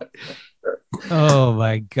 Oh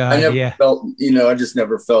my God. I never felt, I just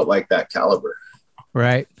never felt like that caliber.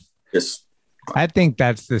 Right. Just. I think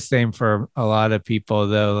that's the same for a lot of people,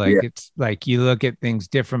 though. Like, it's like you look at things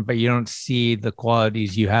different, but you don't see the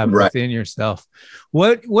qualities you have within yourself.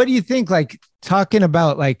 What do you think? Like, talking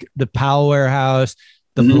about like the Powell Warehouse,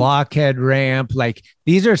 the Blockhead ramp, like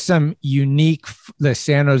these are some unique. The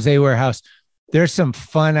San Jose Warehouse, there's some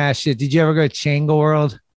fun ass shit. Did you ever go to Changa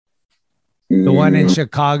World? The one in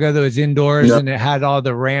Chicago that was indoors and it had all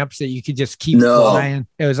the ramps that you could just keep flying.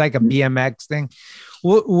 It was like a BMX thing.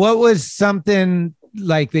 What was something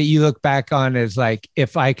like that you look back on as like,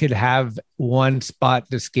 if I could have one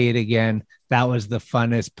spot to skate again, that was the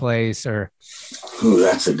funnest place? Or ooh,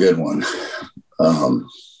 that's a good one.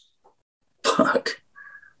 Fuck.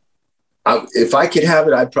 If I could have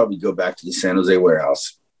it, I'd probably go back to the San Jose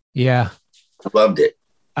Warehouse. Yeah. I loved it.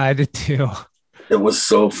 I did too. It was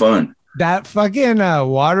so fun. That fucking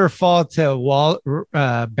waterfall to wall,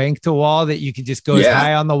 bank to wall that you could just go as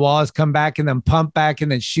high on the walls, come back and then pump back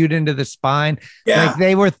and then shoot into the spine. Yeah. Like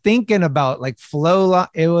they were thinking about like flow.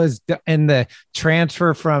 It was in the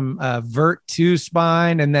transfer from vert to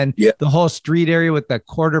spine, and then the whole street area with the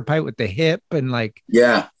quarter pipe with the hip, and like,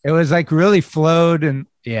 it was like really flowed. And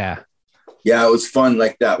yeah, it was fun.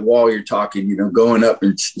 Like that wall you're talking, going up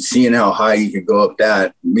and seeing how high you could go up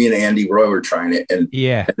that. Me and Andy Roy were trying it, and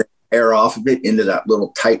air off of it into that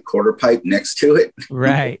little tight quarter pipe next to it.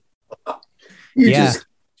 Right. Just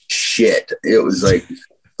shit. It was like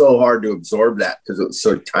so hard to absorb that because it was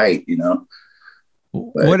so tight, But,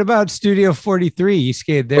 what about Studio 43? You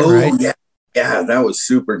skated there, right? Yeah, that was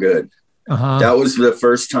super good. Uh-huh. That was the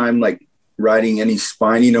first time like riding any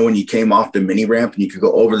spine, when you came off the mini ramp and you could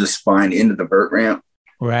go over the spine into the vert ramp.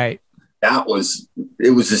 Right. It was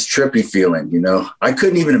this trippy feeling, I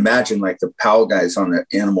couldn't even imagine like the Powell guys on the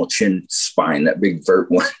Animal Chin spine, that big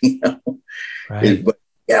vert one, Right. But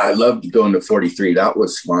I loved going to 43. That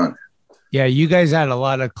was fun. Yeah. You guys had a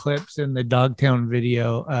lot of clips in the Dogtown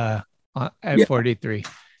video at 43.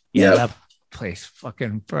 Yeah. That place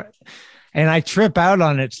fucking, and I trip out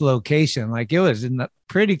on its location. Like it was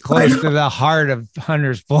pretty close to the heart of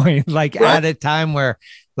Hunters Point, like at a time where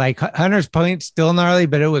like Hunters Point still gnarly,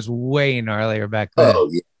 but it was way gnarlier back then. Oh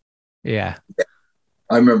yeah.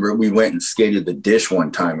 I remember we went and skated the Dish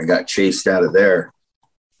one time and got chased out of there.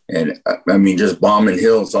 And I mean, just bombing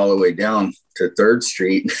hills all the way down to 3rd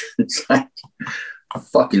Street. It's like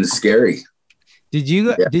fucking scary. Did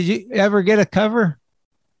you ever get a cover?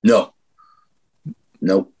 No.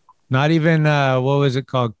 Nope. Not even what was it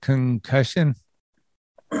called? Concussion?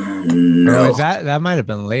 No. Or was that might have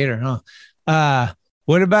been later, huh?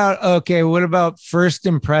 What about first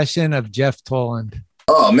impression of Jeff Toland?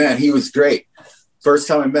 Oh man, he was great. First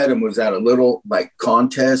time I met him was at a little like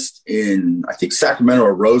contest in, I think, Sacramento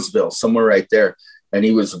or Roseville, somewhere right there. And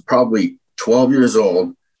he was probably 12 years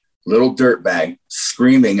old, little dirtbag,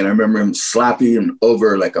 screaming. And I remember him slapping him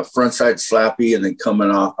over like a frontside slappy and then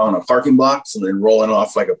coming off on a parking block and then rolling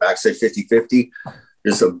off like a backside 50-50.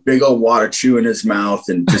 Just a big old water chew in his mouth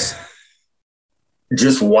and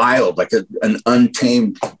just wild, like an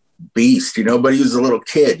untamed beast, you know, but he was a little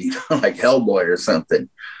kid, you know, like Hellboy or something.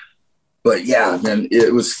 But yeah, man,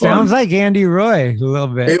 it was fun. Sounds like Andy Roy a little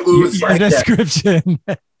bit. It was your like description.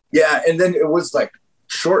 Yeah, and then it was like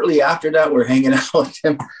shortly after that, we're hanging out with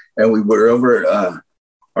him, and we were over at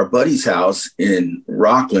our buddy's house in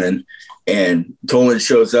Rockland, and Toland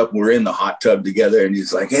shows up. We're in the hot tub together, and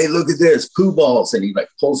he's like, "Hey, look at this, poo balls!" And he like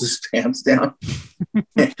pulls his pants down,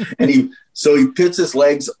 and he puts his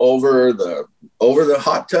legs over the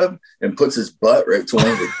hot tub and puts his butt right to one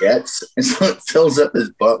of the jets, and so it fills up his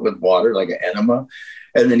butt with water like an enema.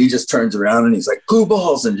 And then he just turns around and he's like, "Poo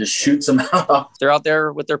balls," and just shoots them out. They're out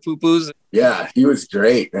there with their poo-poos. Yeah, he was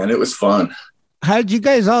great, man. It was fun. How did you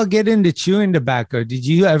guys all get into chewing tobacco? Did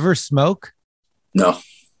you ever smoke? No.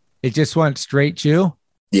 It just went straight chew?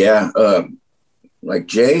 Yeah. Like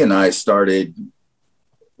Jay and I started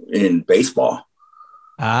in baseball.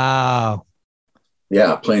 Oh.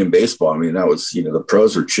 Yeah, playing baseball. I mean, that was, you know, the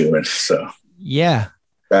pros were chewing. So yeah,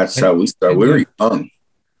 that's how we started. We were young.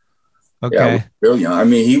 Okay. Yeah, we were real young. I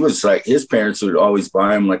mean, he was like, his parents would always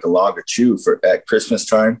buy him like a log of chew at Christmas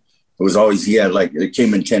time. It was always, he had like, it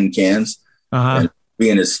came in 10 cans. And be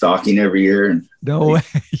in his stocking every year. And no way.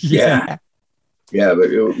 Yeah. Yeah, but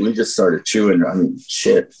we just started chewing. I mean,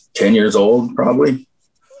 shit, 10 years old, probably.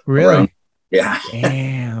 Really? Around. Yeah.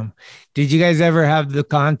 Damn. Did you guys ever have the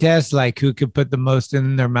contest, like who could put the most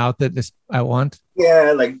in their mouth at once?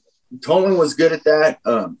 Yeah, like Toland was good at that.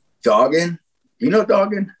 Doggin, you know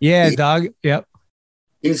Doggin? Yeah, Dog. Yep.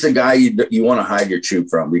 He's the guy you want to hide your chew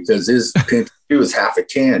from because his pinch chew is half a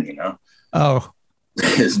can, you know? Oh.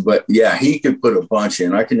 But yeah, he could put a bunch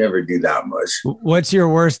in. I can never do that much. What's your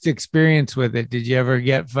worst experience with it? Did you ever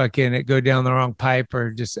get fucking it go down the wrong pipe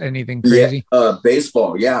or just anything crazy? Yeah,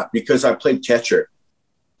 baseball. Yeah, because I played catcher,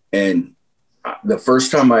 and the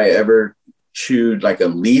first time I ever chewed like a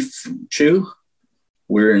leaf chew,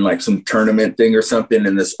 we were in like some tournament thing or something,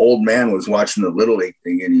 and this old man was watching the Little League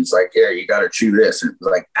thing, and he's like, "Yeah, you got to chew this," and it was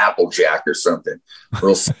like Applejack or something,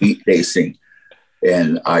 real sweet tasting.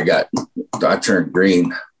 And I turned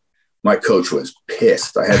green. My coach was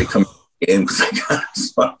pissed. I had to come in because I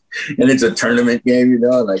got and it's a tournament game, you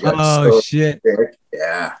know. And I got shit. Sick.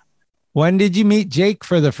 Yeah. When did you meet Jake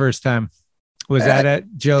for the first time? Was that at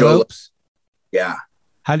Joe Lopes? Yeah.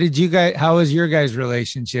 How was your guys'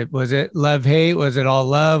 relationship? Was it love-hate? Was it all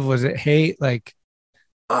love? Was it hate? Like,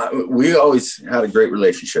 we always had a great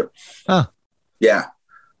relationship. Huh. Yeah.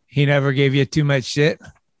 He never gave you too much shit?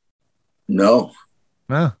 No.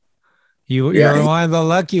 Huh. You're one of the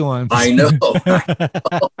lucky ones. I know.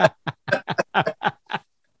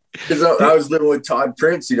 Because I was living with Todd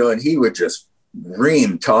Prince, you know, and he would just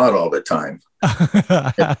ream Todd all the time.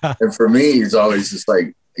 and for me, he's always just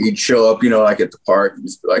like, he'd show up, you know, like at the park and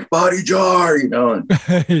just be like, "Body jar," you know. And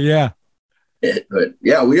yeah. But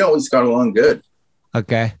yeah, we always got along good.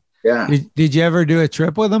 Okay. Yeah. Did you ever do a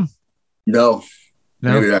trip with him? No.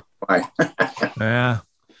 Maybe that's why. Yeah.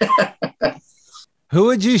 Who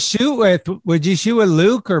would you shoot with? Would you shoot with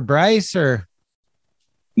Luke or Bryce or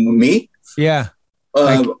me? Yeah,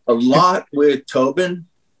 a lot with Tobin.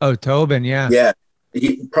 Oh, Tobin, yeah, yeah.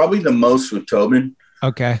 Probably the most with Tobin.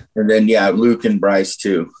 Okay, and then Luke and Bryce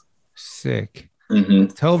too. Sick.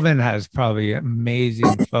 Mm-hmm. Tobin has probably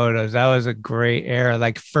amazing photos. That was a great era,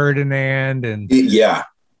 like Ferdinand and it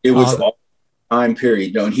was all time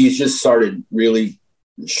period. You know, and he's just started really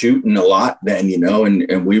shooting a lot then, you know,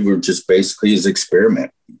 and we were just basically his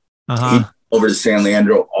experiment. Over to San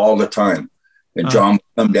Leandro all the time, and John would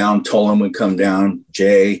come down, Toland would come down,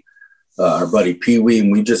 Jay, our buddy Pee Wee,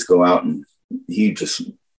 and we just go out and he just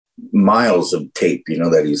miles of tape, you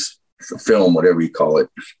know, that he's film, whatever you call it.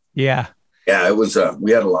 Yeah, it was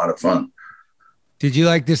we had a lot of fun. Did you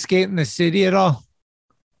like to skate in the city at all?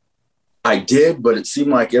 I did, but it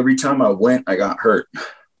seemed like every time I went I got hurt.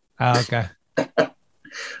 Okay.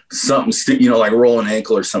 Something, you know, like roll an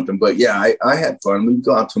ankle or something. But yeah, I had fun. We'd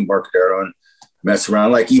go out to Embarcadero and mess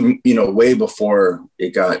around, like even, you know, way before it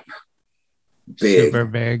got big. Super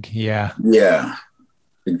big, yeah. Yeah.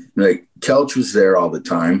 Like Kelch was there all the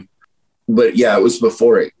time. But yeah, it was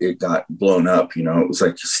before it got blown up, you know. It was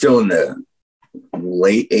like still in the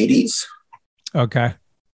late 80s, Okay.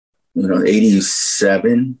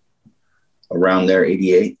 87, around there,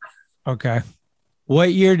 88. Okay.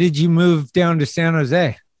 What year did you move down to San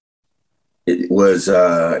Jose? It was,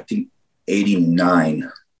 I think, 89.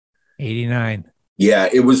 89. Yeah,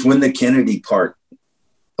 it was when the Kennedy Park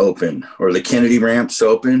opened, or the Kennedy ramps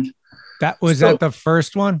opened. Was that the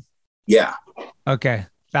first one? Yeah. Okay.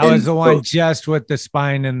 That was the one just with the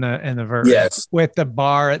spine and the vert. Yes. With the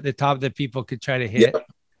bar at the top that people could try to hit.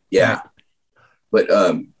 Yeah. Right.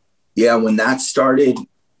 But when that started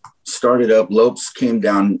up, Lopes came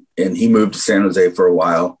down and he moved to San Jose for a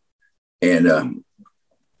while. And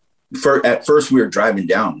at first we were driving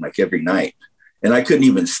down like every night, and I couldn't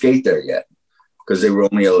even skate there yet because they were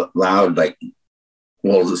only allowed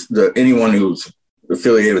anyone who's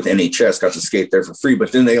affiliated with NHS got to skate there for free.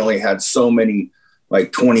 But then they only had so many,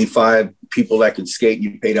 like 25 people that could skate.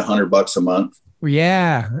 You paid $100 a month.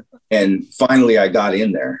 Yeah. And finally I got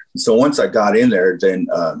in there. So once I got in there, then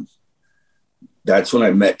that's when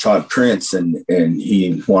I met Todd Prince, and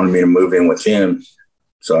he wanted me to move in with him.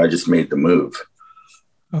 So I just made the move.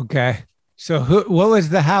 Okay. So what was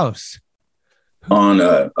the house? On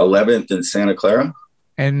 11th in Santa Clara.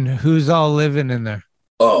 And who's all living in there?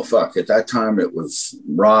 Oh, fuck. At that time, it was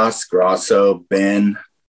Ross, Grosso, Ben.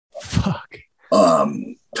 Fuck.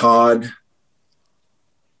 Todd,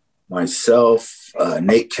 myself,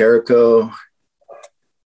 Nate Carrico,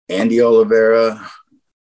 Andy Oliveira.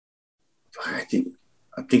 I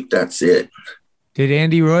think that's it. Did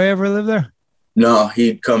Andy Roy ever live there? No,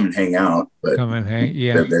 he'd come and hang out. But come and hang,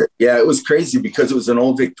 yeah. Yeah, it was crazy because it was an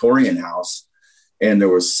old Victorian house, and there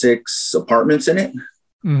were 6 apartments in it.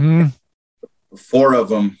 Mm-hmm. 4 of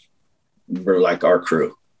them were like our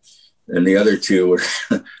crew, and the other 2 were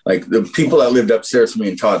like the people that lived upstairs from me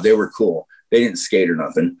and Todd. They were cool. They didn't skate or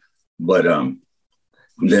nothing. But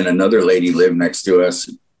then another lady lived next to us.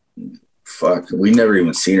 Fuck, we never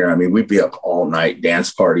even seen her. I mean, we'd be up all night,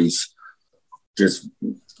 dance parties, just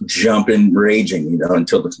jumping, raging,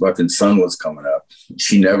 until the fucking sun was coming up.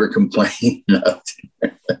 She never complained.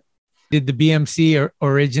 Did the BMC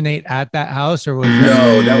originate at that house, or was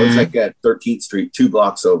that was like at 13th Street, 2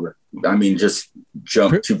 blocks over. I mean, just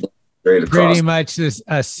jump 2 blocks straight across. Pretty much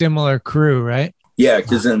a similar crew, right? Yeah,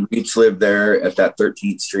 because then Reach lived there at that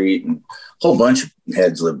 13th Street, and a whole bunch of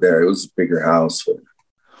heads lived there. It was a bigger house. But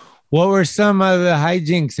what were some of the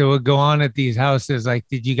hijinks that would go on at these houses? Like,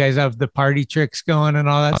 did you guys have the party tricks going and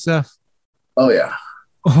all that stuff? Oh yeah.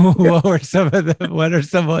 What are some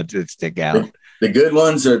ones that stick out? The good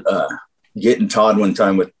ones are getting Todd one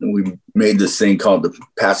time we made this thing called the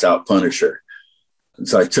Pass Out Punisher. And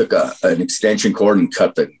so I took an extension cord and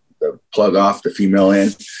cut the plug off the female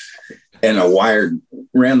end, and I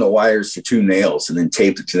ran the wires to 2 nails and then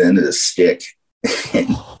taped it to the end of the stick. And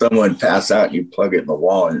someone pass out, and you plug it in the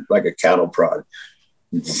wall, and like a cattle prod,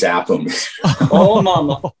 zap them. Oh,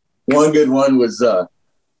 mama. One good one was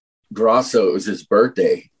Grosso. It was his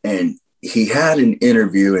birthday, and he had an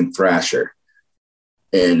interview in Thrasher,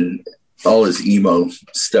 and all his emo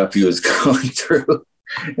stuff he was going through,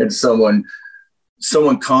 and someone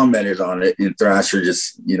commented on it in Thrasher,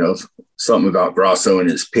 just something about Grosso and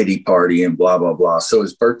his pity party and blah blah blah. So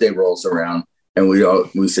his birthday rolls around, and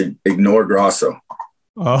we said, ignore Grosso.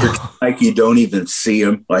 Oh. Like you don't even see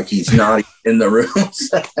him, like he's not in the room.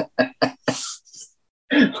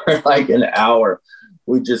 For like an hour,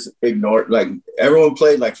 we just ignored, like everyone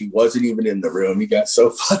played like he wasn't even in the room. He got so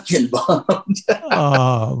fucking bummed.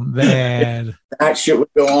 Oh man. That shit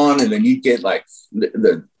would go on, and then you'd get like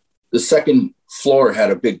the second floor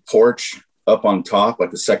had a big porch up on top,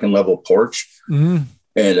 like a second level porch. Mm-hmm.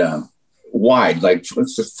 And wide, like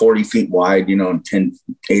it's just 40 feet wide, and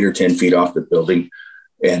 8 or 10 feet off the building.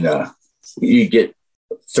 And you get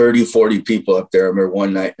 30, 40 people up there. I remember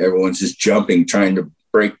one night, everyone's just jumping, trying to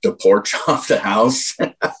break the porch off the house.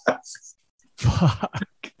 Fuck.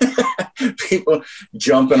 People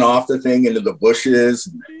jumping off the thing into the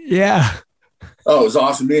bushes. Yeah. Oh, it was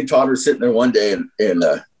awesome. Me and Todd were sitting there one day, and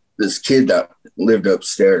this kid that lived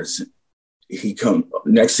upstairs, he come,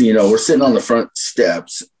 next thing you know, we're sitting on the front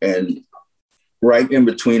steps, and right in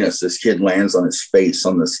between us, this kid lands on his face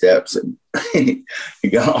on the steps, and he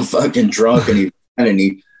got all fucking drunk, and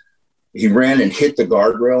he ran and hit the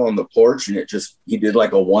guardrail on the porch, and he did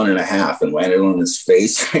like a 1.5 and landed on his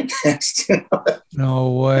face right next to him.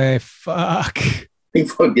 No way. Fuck.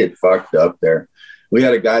 People get fucked up there. We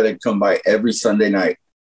had a guy that come by every Sunday night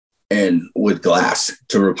and with glass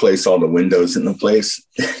to replace all the windows in the place.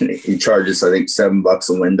 He charges, I think, $7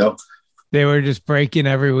 a window. They were just breaking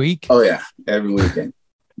every week? Oh, yeah. Every weekend.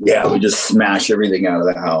 Yeah, we just smash everything out of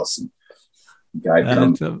the house. Guy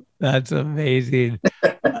comes. That's amazing.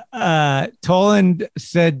 Toland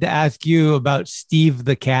said to ask you about Steve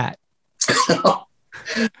the cat.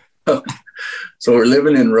 So we're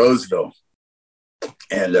living in Roseville,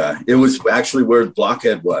 and it was actually where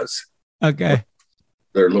Blockhead was. Okay.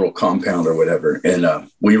 Their little compound or whatever. And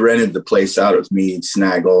we rented the place out. It was me,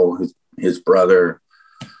 Snaggle, his brother,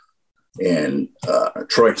 and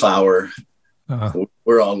Troy Flower. Uh-huh.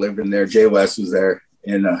 We're all living there. Jay West was there.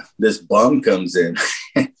 And this bum comes in.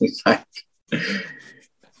 He's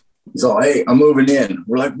all, hey, I'm moving in.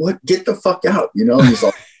 We're like, what? Get the fuck out. You know, he's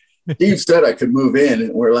like, Steve said I could move in.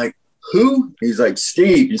 And we're like, who? He's like,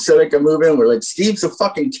 Steve. You said I could move in. We're like, Steve's a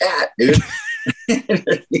fucking cat, dude.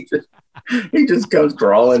 he just comes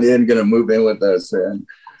crawling in, gonna move in with us. And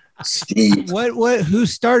Steve. Who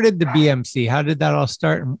started the BMC? How did that all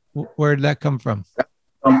start? Where did that come from?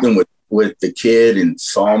 Something with the kid and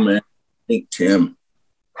Salman, I think Tim.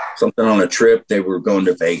 Something on a trip. They were going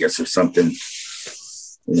to Vegas or something.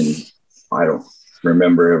 And I don't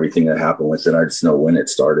remember everything that happened with it. I just know when it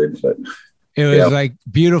started. But it was like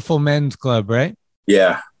Beautiful Men's Club, right?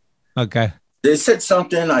 Yeah. Okay. They said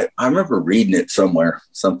something. I remember reading it somewhere.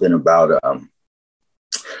 Something about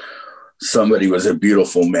somebody was a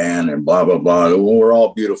beautiful man and blah blah blah. Well, we're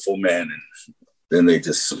all beautiful men, and then it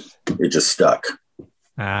just stuck.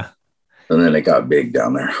 And then it got big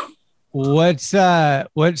down there. What's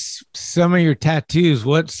some of your tattoos?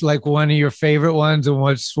 What's like one of your favorite ones, and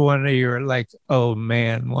what's one of your like, oh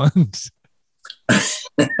man, ones?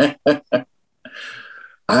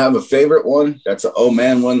 I have a favorite one. That's an oh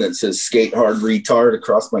man one that says skate hard retard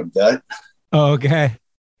across my gut. Oh, okay.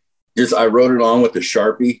 I wrote it on with a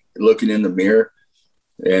Sharpie looking in the mirror,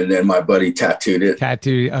 and then my buddy tattooed it.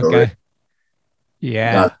 Okay.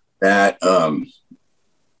 Yeah. That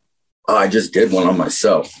I just did one on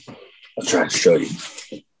myself. I'll try to show you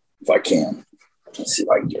if I can. Let's see if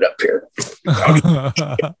I can get up here.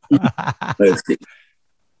 Let's see.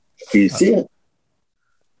 Can you see it?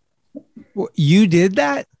 You did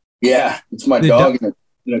that? Yeah, it's my dog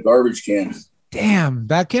in a garbage can. Damn,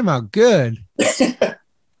 that came out good.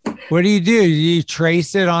 What do? You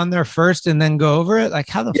trace it on there first and then go over it? Like,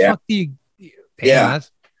 how the fuck do you? Damn,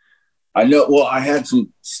 I know. Well, I had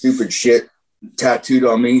some stupid shit tattooed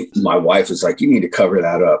on me. My wife was like, you need to cover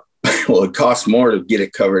that up. Well, it costs more to get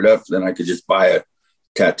it covered up than I could just buy a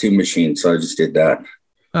tattoo machine. So I just did that.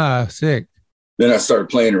 Sick. Then I started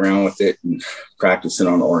playing around with it and practicing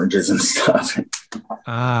on oranges and stuff.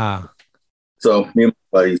 So me and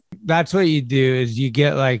my buddies. That's what you do is you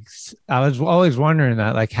get like, I was always wondering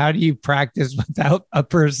that, like, how do you practice without a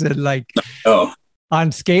person like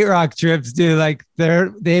on skate rock trips, dude? Like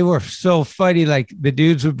they were so funny. Like the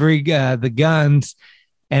dudes would bring the guns,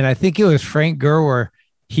 and I think it was Frank Gerwer.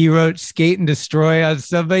 He wrote "skate and destroy" on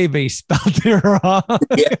somebody, but he spelled it wrong.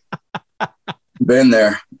 Yeah. Been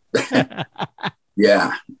there.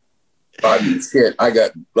 Yeah. I mean, shit. I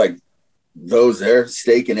got like those there,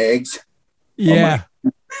 steak and eggs. Yeah.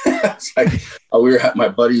 It's like, we were at my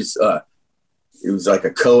buddy's, it was like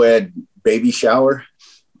a co-ed baby shower,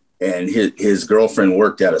 and his girlfriend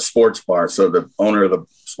worked at a sports bar. So the owner of the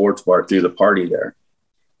sports bar threw the party there,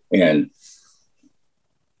 and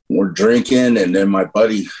we're drinking. And then my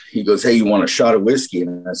buddy, he goes, hey, you want a shot of whiskey?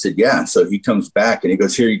 And I said, yeah. So he comes back and he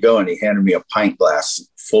goes, here you go. And he handed me a pint glass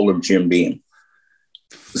full of Jim Beam.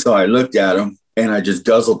 So I looked at him and I just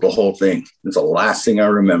guzzled the whole thing. It's the last thing I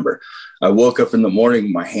remember. I woke up in the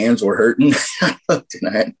morning, my hands were hurting. I looked and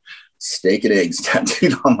I had steak and eggs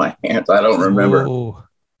tattooed on my hands. I don't remember.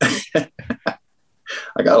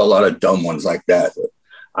 I got a lot of dumb ones like that, but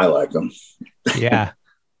I like them. Yeah.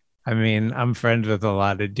 I mean, I'm friends with a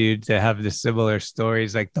lot of dudes that have the similar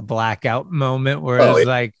stories, like the blackout moment where it's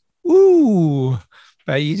like, ooh,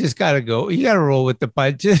 but you just got to go. You got to roll with the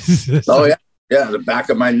punches. Yeah. Yeah. The back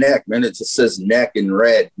of my neck, man, it just says neck in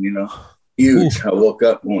red, you know, huge. Ooh. I woke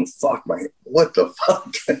up going, fuck, what the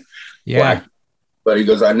fuck? Yeah. Black. But he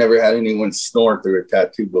goes, I never had anyone snore through a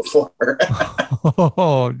tattoo before.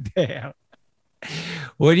 Oh, damn.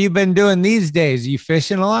 What have you been doing these days? You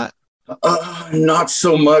fishing a lot? Not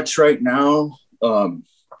so much right now. I'm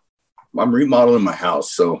remodeling my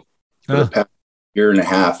house. So for the past year and a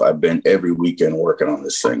half, I've been every weekend working on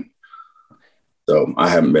this thing. So I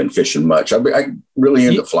haven't been fishing much. I'm really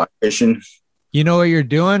into fly fishing. You know what you're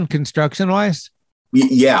doing construction wise?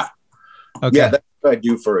 Yeah. Okay. Yeah, that's what I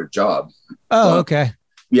do for a job. Oh, okay.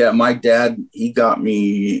 Yeah, my dad, he got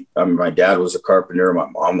me, my dad was a carpenter, my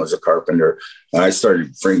mom was a carpenter. And I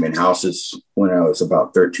started framing houses when I was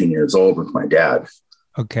about 13 years old with my dad.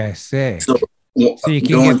 Okay, sick. So you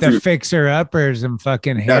can get the fixer-uppers and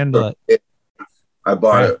fucking handle it. I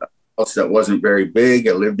bought a house that wasn't very big.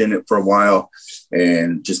 I lived in it for a while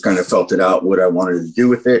and just kind of felt it out what I wanted to do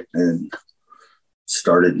with it and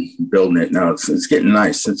started building it. Now it's getting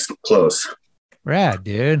nice. It's close. Rad,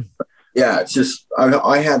 dude. Yeah, it's just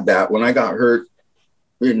I had that when I got hurt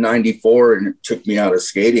in '94 and it took me out of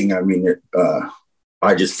skating. I mean,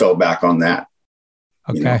 I just fell back on that.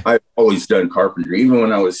 Okay. You know, I've always done carpentry. Even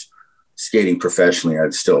when I was skating professionally,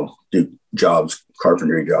 I'd still do jobs,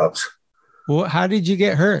 carpentry jobs. Well, how did you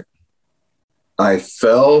get hurt? I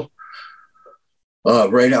fell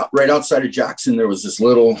right outside of Jackson. There was this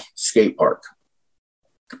little skate park.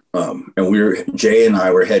 And Jay and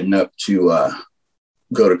I were heading up to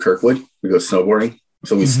go to Kirkwood to go snowboarding.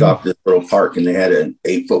 So we stopped at this little park and they had an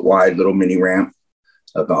 8-foot wide little mini ramp,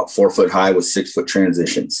 about 4 foot high with 6 foot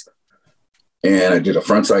transitions. And I did a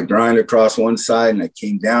frontside grind across one side and I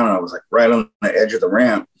came down and I was like right on the edge of the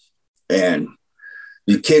ramp. And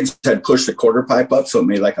the kids had pushed the quarter pipe up. So it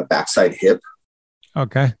made like a backside hip.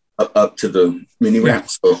 Okay. Up to the mini ramp.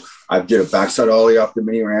 So I did a backside ollie off the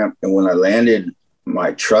mini ramp. And when I landed,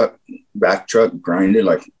 my back truck grinded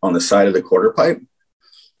like on the side of the quarter pipe.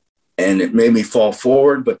 And it made me fall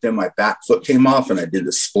forward, but then my back foot came off and I did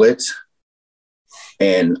the splits.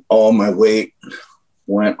 And all my weight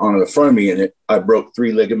went on the front of me and I broke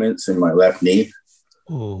 3 ligaments in my left knee.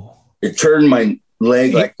 Ooh. It turned my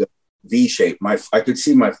leg like a V shape. I could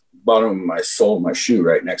see my bottom of my sole of my shoe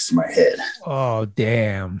right next to my head. Oh,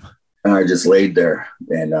 damn. And I just laid there.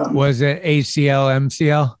 And was it ACL,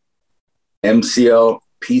 MCL? MCL,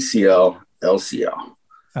 PCL, LCL.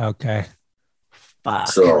 Okay. Fuck.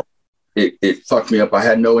 So it fucked me up. I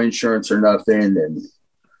had no insurance or nothing. And,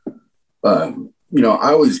 you know,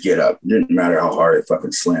 I always get up. It didn't matter how hard I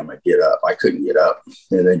fucking slam, I'd get up. I couldn't get up.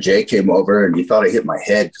 And then Jay came over and he thought I hit my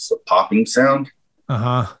head because the popping sound.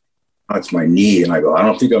 Uh-huh. That's my knee. And I go, I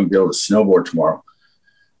don't think I'm going to be able to snowboard tomorrow.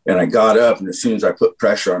 And I got up and as soon as I put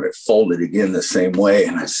pressure on it, folded again the same way.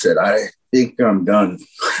 And I said, I think I'm done.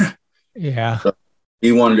 Yeah. So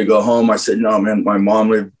he wanted to go home. I said, no, man, my mom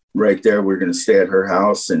lived right there. We're going to stay at her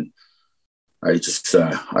house. And I just,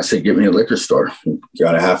 I said, get me a liquor store.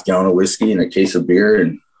 Got a half gallon of whiskey and a case of beer.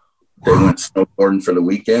 And they went snowboarding for the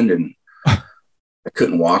weekend. And I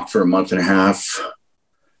couldn't walk for a month and a half.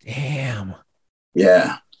 Damn.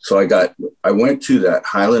 Yeah. So I went to that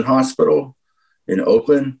Highland Hospital in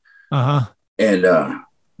Oakland. Uh-huh. And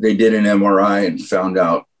they did an MRI and found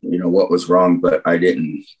out, you know, what was wrong, but I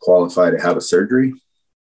didn't qualify to have a surgery.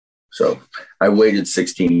 So I waited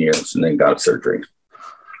 16 years and then got surgery.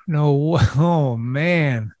 No. Oh,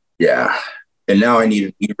 man. Yeah. And now I need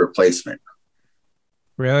a knee replacement.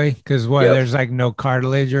 Really? Because what? Yep. There's like no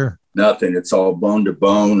cartilage or nothing. It's all bone to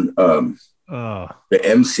bone. The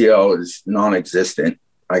MCL is non-existent.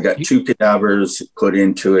 I got 2 cadavers put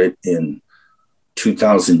into it in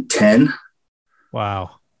 2010.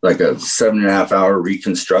 Wow. Like a 7.5 hour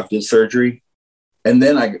reconstructive surgery. And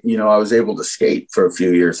then I was able to skate for a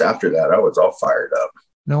few years after that. I was all fired up.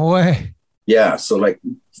 No way. Yeah. So like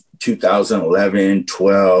 2011,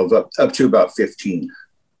 12, up to about 15.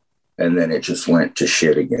 And then it just went to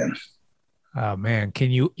shit again. Oh man.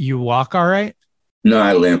 Can you walk all right? No,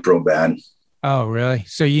 I limp real bad. Oh, really?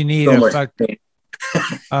 So you need So a much fuck. pain.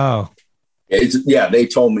 Oh. They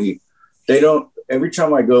told me they don't, every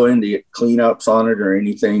time I go in to get cleanups on it or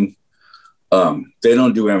anything, they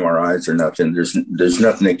don't do MRIs or nothing. There's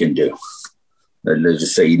nothing they can do. They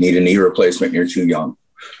just say you need a knee replacement and you're too young.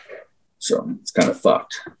 So it's kind of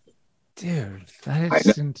fucked. Dude, that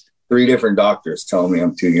is 3 different doctors telling me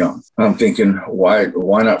I'm too young. I'm thinking, why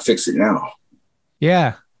not fix it now?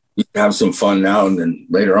 Yeah. You can have some fun now and then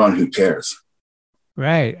later on, who cares?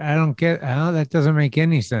 Right. I don't get how that doesn't make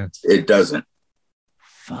any sense. It doesn't.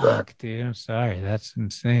 Fuck, dude. I'm sorry. That's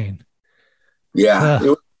insane. Yeah.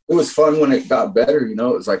 It was fun when it got better. You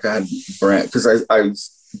know, it was like I had because I was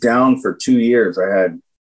down for 2 years. I had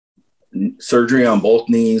surgery on both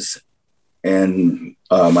knees and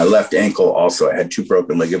my left ankle also. I had 2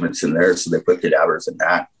 broken ligaments in there. So they put cadavers in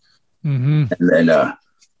that. Mm-hmm. And then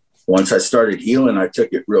once I started healing, I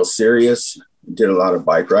took it real serious, did a lot of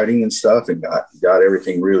bike riding and stuff and got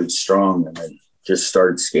everything really strong and then just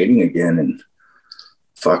started skating again. And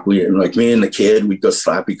fuck, me and the kid, we'd go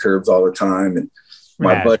slappy curves all the time. And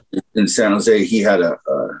my buddy in San Jose, he had a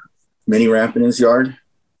mini ramp in his yard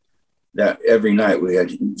that every night we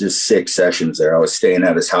had just 6 sessions there. I was staying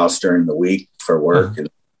at his house during the week for work. And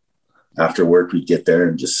after work, we'd get there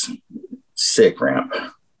and just sick ramp.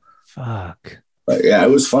 Fuck. But yeah, it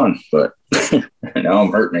was fun, but now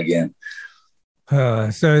I'm hurting again.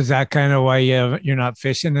 So is that kind of why you're not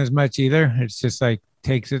fishing as much either? It's just like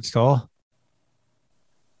takes its toll.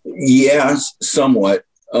 Yeah, somewhat.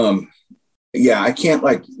 Yeah, I can't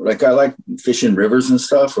like I like fishing rivers and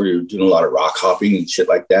stuff where you're doing a lot of rock hopping and shit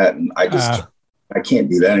like that. And I can't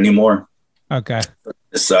do that anymore. Okay.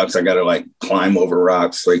 It sucks. I got to like climb over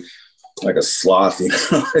rocks like a sloth, you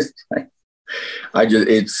know.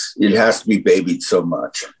 It has to be babied so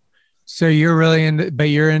much. So you're really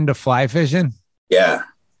you're into fly fishing? Yeah.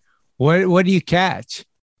 What do you catch?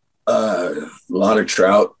 A lot of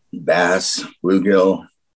trout, bass, bluegill,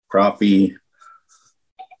 crappie,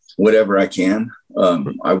 whatever I can.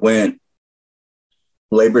 I went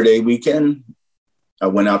Labor Day weekend. I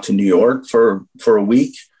went out to New York for a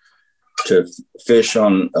week to fish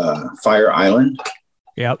on Fire Island.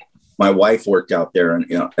 Yep. My wife worked out there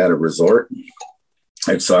at a resort.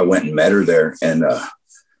 And so I went and met her there and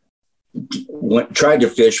tried to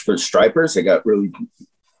fish for stripers. They got really,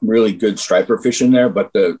 really good striper fishing there,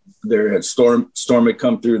 but there had storm had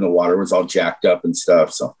come through and the water was all jacked up and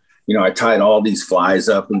stuff. So, you know, I tied all these flies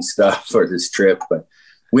up and stuff for this trip, but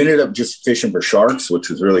we ended up just fishing for sharks, which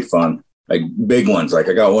was really fun. Like big ones. Like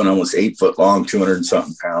I got one almost 8 foot long, 200 and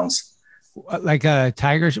something pounds. Like a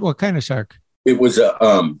tiger? What kind of shark? It was a,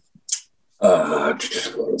 what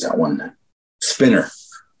was that one? Spinner.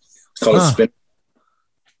 It's called a spinner.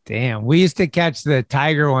 Damn. We used to catch the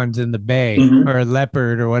tiger ones in the bay or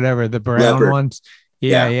leopard or whatever, the brown ones.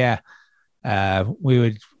 Yeah.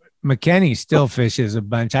 McKenny still fishes a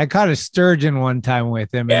bunch. I caught a sturgeon one time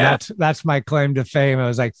with him, and that's my claim to fame. It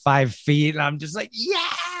was like 5 feet, and I'm just like,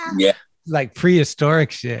 yeah, like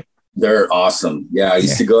prehistoric shit. They're awesome. Yeah, I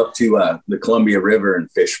used to go up to the Columbia River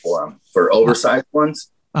and fish for them for oversized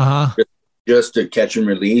ones, just to catch and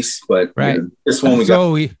release. But you know, this one we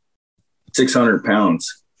got 600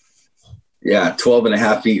 pounds. Yeah, 12 and a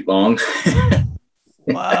half feet long.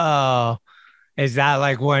 Wow. Is that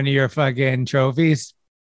like one of your fucking trophies?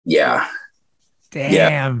 Yeah. Damn.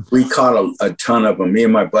 Yeah. We caught a ton of them. Me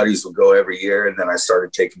and my buddies would go every year. And then I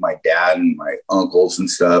started taking my dad and my uncles and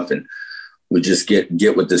stuff. And we just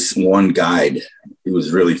get with this one guide. It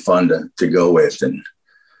was really fun to go with. And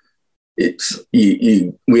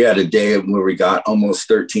we had a day where we got almost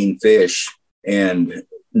 13 fish and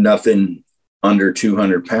nothing under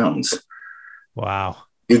 200 pounds. Wow.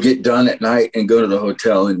 You get done at night and go to the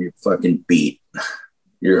hotel and you're fucking beat.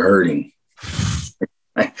 You're hurting.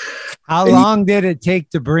 How long did it take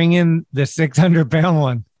to bring in the 600-pound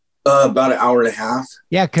one? About an hour and a half.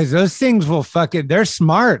 Yeah, because those things will they're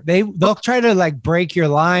smart. They'll try to like break your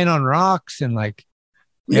line on rocks and like.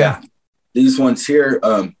 Yeah. These ones here,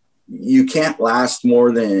 you can't last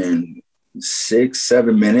more than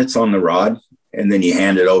 6-7 minutes on the rod, and then you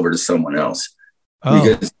hand it over to someone else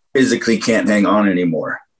because physically can't hang on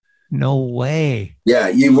anymore. No way. Yeah,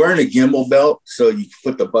 you wearing a gimbal belt, so you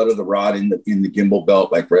put the butt of the rod in the gimbal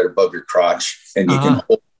belt, like right above your crotch, and you can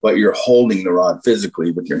hold, but you're holding the rod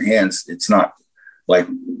physically with your hands. It's not like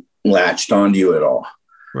latched onto you at all.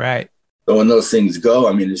 Right. So when those things go,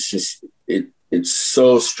 I mean, it's just it's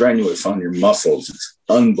so strenuous on your muscles. It's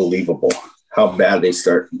unbelievable how bad they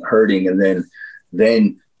start hurting, and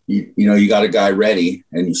then you got a guy ready,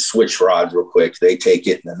 and you switch rods real quick. They take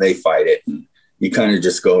it, and then they fight it. And you kind of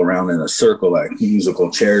just go around in a circle like musical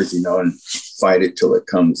chairs, and fight it till it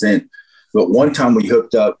comes in. But one time we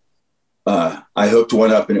hooked up, I hooked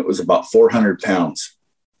one up and it was about 400 pounds.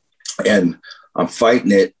 And I'm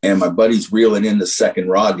fighting it and my buddy's reeling in the second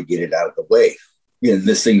rod to get it out of the way. And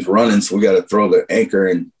this thing's running, so we got to throw the anchor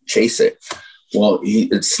and chase it. Well,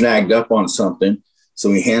 it's snagged up on something.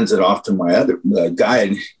 So he hands it off to my other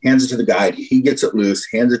guide, hands it to the guide. He gets it loose,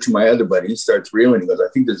 hands it to my other buddy. He starts reeling. He goes, I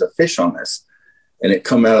think there's a fish on this. And it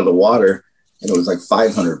come out of the water and it was like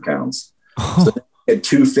 500 pounds. So I had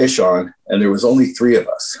 2 fish on and there was only 3 of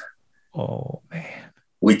us. Oh man.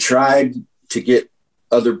 We tried to get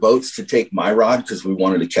other boats to take my rod because we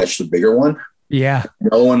wanted to catch the bigger one. Yeah.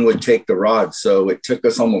 No one would take the rod. So it took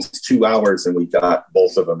us almost 2 hours and we got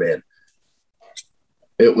both of them in.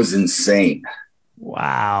 It was insane.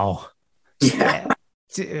 Wow. Yeah.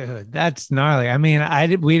 Dude, that's gnarly. I mean,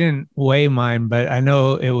 we didn't weigh mine, but I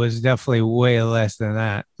know it was definitely way less than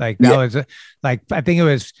that. Like that was like, I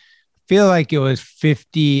think feel like it was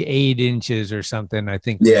 58 inches or something. I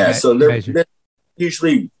think. Yeah. So they're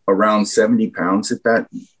usually around 70 pounds at that.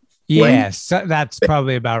 Yes. So that's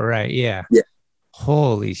probably about right. Yeah. Yeah.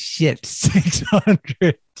 Holy shit.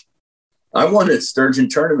 600. I won a sturgeon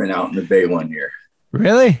tournament out in the bay one year.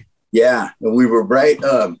 Really? Yeah. We were right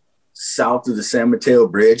south of the San Mateo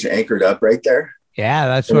Bridge, anchored up right there. Yeah,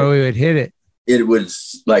 that's where we would hit it. It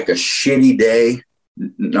was like a shitty day,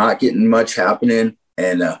 not getting much happening.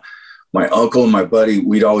 And my uncle and my buddy,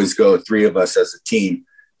 we'd always go, 3 of us as a team.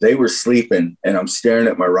 They were sleeping, and I'm staring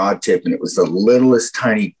at my rod tip, and it was the littlest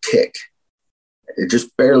tiny tick. it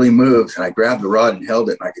just barely moved. And I grabbed the rod and held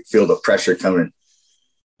it, and I could feel the pressure coming.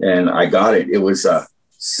 And I got it. It was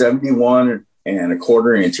 71 and a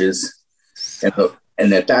quarter inches.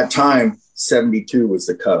 And at that time, 72 was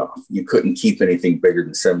the cutoff. You couldn't keep anything bigger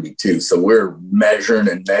than 72. So we're measuring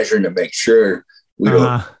to make sure we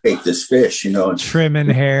don't take this fish, you know. And trimming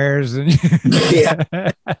hairs. And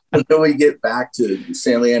yeah. Until we get back to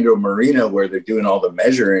San Leandro Marina where they're doing all the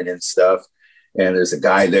measuring and stuff. And there's a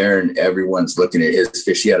guy there and everyone's looking at his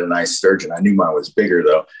fish. He had a nice sturgeon. I knew mine was bigger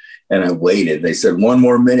though. And I waited. They said 1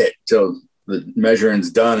 more minute till the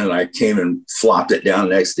measuring's done. And I came and flopped it down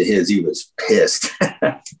next to his. He was pissed.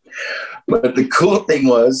 But the cool thing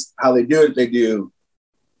was how they do it. They do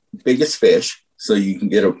biggest fish. So you can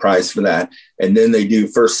get a prize for that. And then they do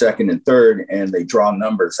first, second, and third, and they draw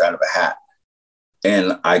numbers out of a hat.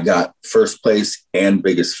 And I got first place and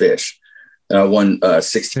biggest fish. And I won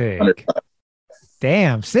 $1,600.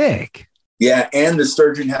 Damn, sick. Yeah, and the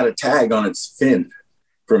sturgeon had a tag on its fin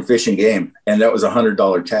from Fish and Game, and that was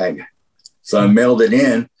 $100 tag. So I mailed it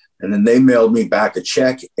in, and then they mailed me back a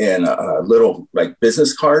check and a little like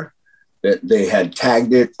business card that they had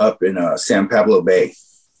tagged it up in San Pablo Bay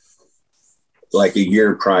like a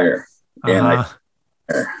year prior, and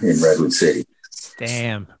in Redwood City.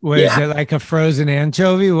 Damn. Was it like a frozen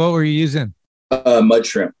anchovy? What were you using? Mud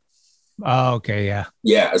shrimp. Oh, okay, yeah.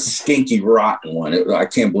 Yeah, a stinky, rotten one. I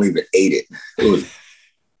can't believe it ate it. It was,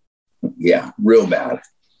 yeah, real bad.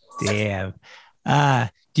 Damn.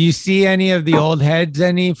 Do you see any of the old heads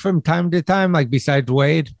any from time to time, like besides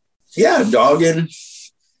Wade? Yeah, Doggin.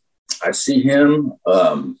 I see him.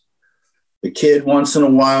 The kid once in a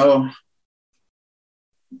while.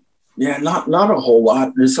 Yeah, not a whole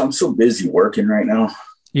lot. I'm so busy working right now.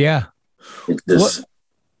 Yeah.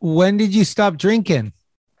 When did you stop drinking?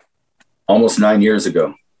 Almost 9 years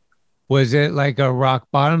ago. Was it like a rock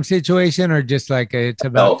bottom situation or just like it's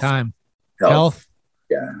about time? Health?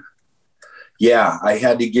 Yeah. Yeah, I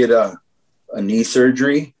had to get a knee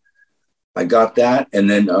surgery. I got that. And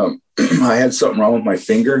then I had something wrong with my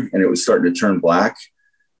finger and it was starting to turn black.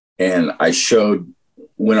 And I showed,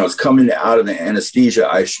 when I was coming out of the anesthesia,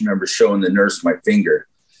 I remember showing the nurse my finger.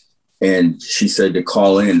 And she said to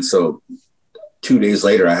call in. So 2 days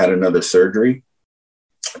later, I had another surgery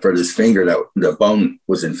for this finger that the bone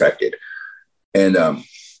was infected. And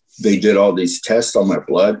they did all these tests on my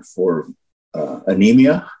blood for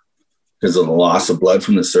anemia because of the loss of blood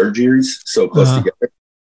from the surgeries so close together.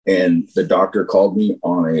 And the doctor called me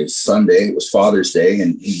on a Sunday. It was Father's Day.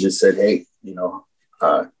 And he just said, hey, you know,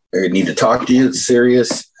 I need to talk to you. It's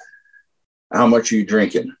serious. How much are you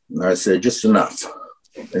drinking? And I said, just enough.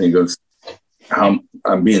 And he goes, I'm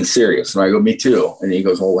being serious. And I go, me too. And he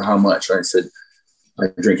goes, well, how much? And I said, I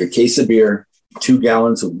drink a case of beer, 2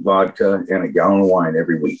 gallons of vodka, and a gallon of wine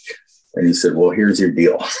every week. And he said, well, here's your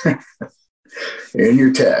deal. In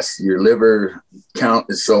your test, your liver count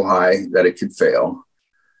is so high that it could fail.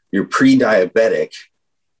 You're pre-diabetic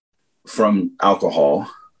from alcohol,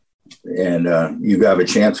 and you have a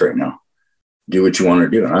chance right now. Do what you want to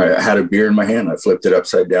do. And I had a beer in my hand. I flipped it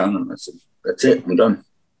upside down, and I said, that's it. I'm done.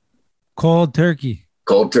 Cold turkey.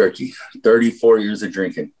 Cold turkey. 34 years of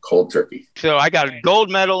drinking. Cold turkey. So I got a gold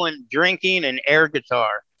medal in drinking and air guitar.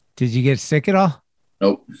 Did you get sick at all?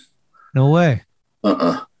 Nope. No way.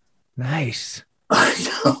 Nice.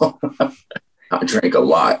 I know. I drank a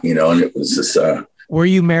lot, you know, and it was just... Were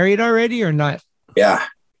you married already or not? Yeah.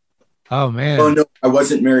 Oh, man. Oh, no, I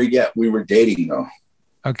wasn't married yet. We were dating, though.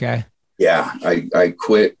 Okay. Yeah, I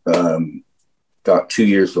quit about 2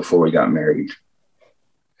 years before we got married.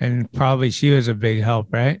 And probably she was a big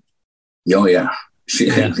help, right? Oh, yeah.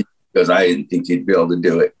 Because I didn't think you'd be able to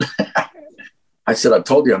do it. I said, I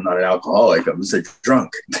told you I'm not an alcoholic. I'm just a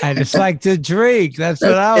drunk. I just like to drink. That's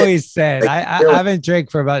what I always said. I haven't drank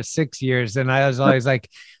for about 6 years. And I was always like,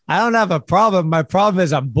 I don't have a problem. My problem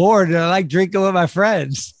is I'm bored and I like drinking with my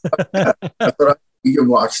friends. You can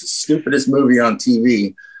watch the stupidest movie on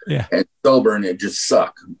TV and sober and it just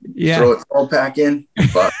suck. Yeah. Throw a 12-pack in,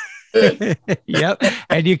 fuck. Good. Yep.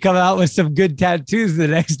 And you come out with some good tattoos the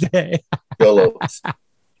next day. It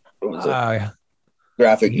was a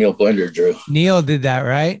graphic Neil Blender drew. Neil did that,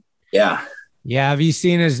 right? Yeah. Yeah. Have you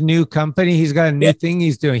seen his new company? He's got a new thing.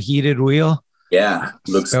 He's doing Heated Wheel. Yeah.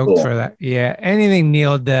 Looks Stoked cool for that. Yeah. Anything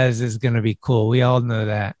Neil does is going to be cool. We all know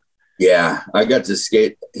that. Yeah. I got to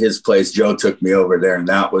skate his place. Joe took me over there and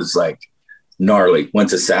that was like gnarly.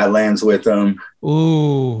 Went to Sadlands with him.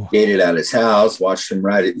 Ooh. Skated at his house, watched him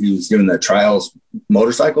ride it. He was doing the trials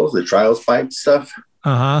motorcycles, the trials bike stuff.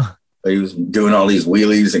 He was doing all these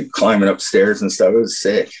wheelies and climbing upstairs and stuff. It was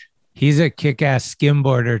sick. He's a kick-ass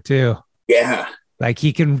skimboarder too. Yeah. Like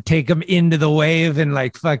he can take them into the wave and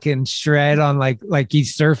like fucking shred on like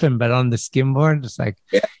he's surfing, but on the skimboard. It's like,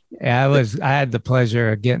 I had the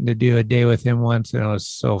pleasure of getting to do a day with him once, and it was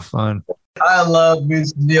so fun. I love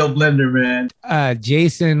Vince Neil Blender, man.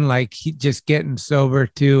 Jason, like he just getting sober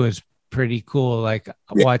too is pretty cool. Like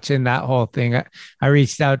watching that whole thing. I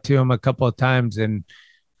reached out to him a couple of times, and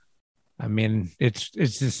I mean, it's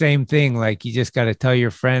the same thing. Like you just got to tell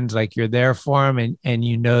your friends like you're there for them, and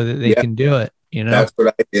you know that they can do it. You know, that's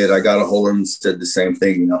what I did. I got a hold of him and said the same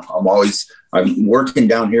thing. You know, I'm working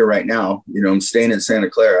down here right now. You know, I'm staying in Santa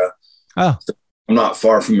Clara. Oh, so I'm not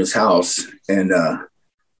far from his house. And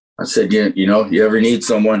I said, you know, you ever need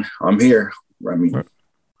someone, I'm here. I mean,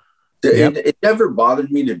 it never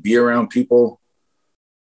bothered me to be around people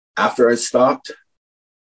after I stopped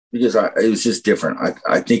because it was just different.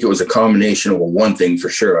 I think it was a combination of one thing for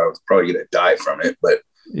sure. I was probably going to die from it. But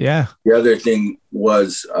yeah, the other thing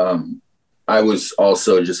was, I was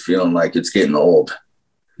also just feeling like it's getting old.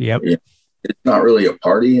 Yep. It's not really a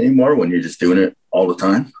party anymore when you're just doing it all the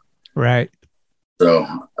time. Right. So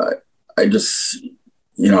I just,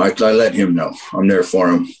 you know, I let him know I'm there for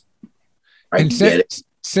him. I get it.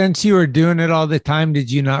 Since you were doing it all the time,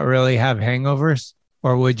 did you not really have hangovers,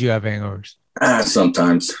 or would you have hangovers?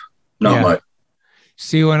 Sometimes, not much.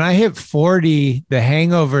 See, when I hit 40, the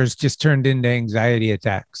hangovers just turned into anxiety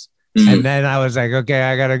attacks. And then I was like, okay,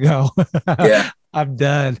 I gotta go. Yeah, I'm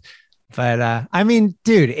done. But I mean,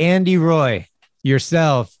 dude, Andy Roy,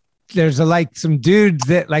 yourself, there's like some dudes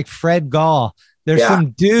that like Fred Gall. There's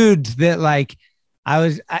some dudes that like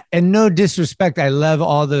and no disrespect, I love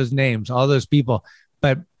all those names, all those people.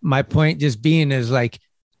 But my point just being is like,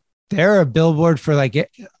 they're a billboard for like,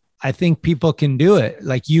 I think people can do it.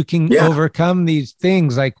 Like you can overcome these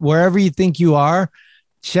things, like wherever you think you are.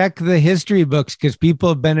 Check the history books because people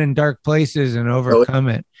have been in dark places and overcome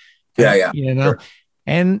it. Yeah. You know,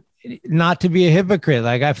 and not to be a hypocrite,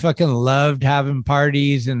 like I fucking loved having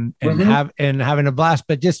parties and having a blast,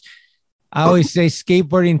 but just I always say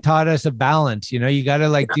skateboarding taught us a balance. You know, you got to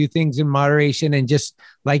like do things in moderation and just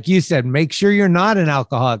like you said, make sure you're not an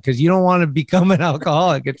alcoholic because you don't want to become an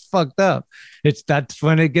alcoholic. It's fucked up. That's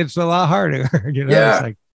when it gets a lot harder. You know, it's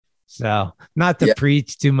like, so not to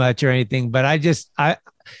preach too much or anything, but I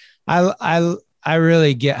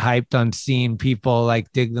really get hyped on seeing people like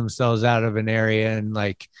dig themselves out of an area. And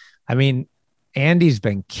like, I mean, Andy's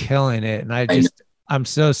been killing it. And I'm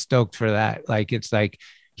so stoked for that. Like, it's like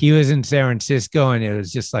he was in San Francisco and it was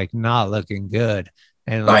just like not looking good.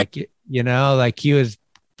 And like, you know, like he was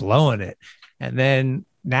blowing it. And then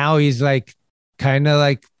now he's like kind of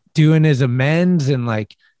like doing his amends and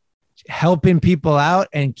like helping people out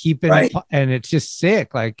and keeping it, and it's just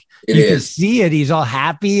sick. Like you can see it. He's all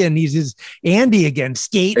happy and he's just Andy again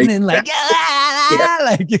skating and like,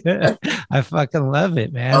 like I fucking love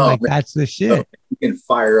it, man. Like that's the shit. You can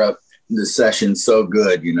fire up the session so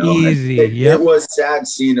good, you know. Easy. It was sad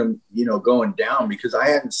seeing him, you know, going down because I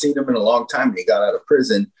hadn't seen him in a long time and he got out of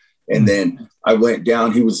prison. And then I went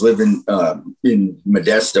down, he was living in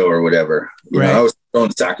Modesto or whatever. You know, I was still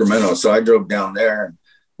in Sacramento. So I drove down there and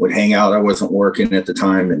would hang out. I wasn't working at the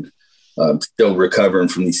time and still recovering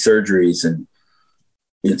from these surgeries. And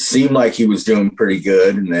it seemed like he was doing pretty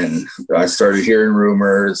good. And then I started hearing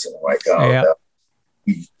rumors and like,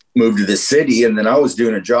 he moved to this city. And then I was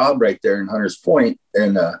doing a job right there in Hunters Point.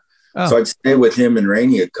 And so I'd stay with him and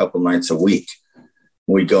Rainey a couple nights a week.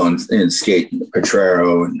 We'd go and skate in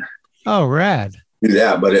Potrero and rad. Do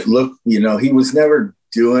that. But it looked, you know, he was never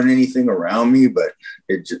doing anything around me, but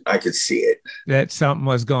I could see it. That something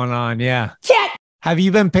was going on. Yeah. Check. Have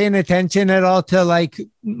you been paying attention at all to like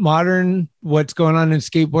modern, what's going on in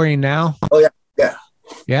skateboarding now? Oh yeah. Yeah.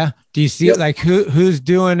 Yeah. Do you see it? Like who's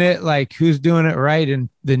doing it? Like who's doing it right in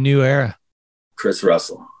the new era? Chris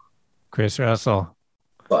Russell.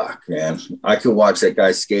 Fuck, man. I could watch that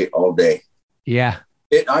guy skate all day. Yeah.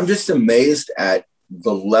 I'm just amazed at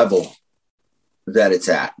the level that it's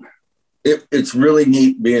at. It's really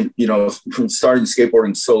neat being, you know, from starting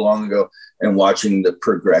skateboarding so long ago and watching the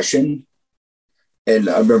progression. And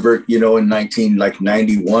I remember, you know, in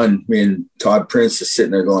 1991, me and Todd Prince just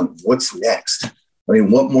sitting there going, what's next? I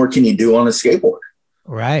mean, what more can you do on a skateboard?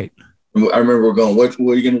 Right. I remember going, what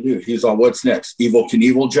are you going to do? He's on, what's next? Evel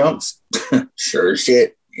Knievel jumps? Sure as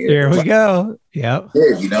shit. Here we go. Yep.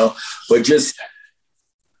 Yeah, you know, but just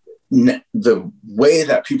the way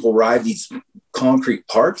that people ride these concrete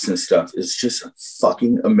parks and stuff is just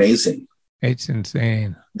fucking amazing. It's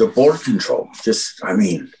insane. The board control, just, I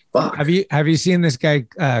mean, fuck. Have you seen this guy,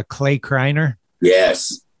 Clay Kreiner?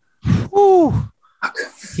 Yes. Woo.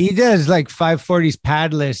 He does like 540s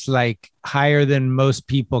padless, like higher than most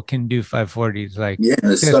people can do 540s. Like, yeah,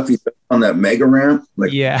 the stuff he put on that mega ramp,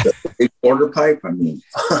 like the big quarter pipe. I mean,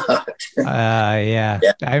 yeah.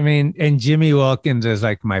 I mean, and Jimmy Wilkins is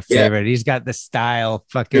like my favorite. He's got the style,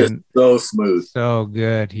 fucking so smooth, so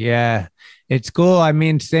good. Yeah, it's cool. I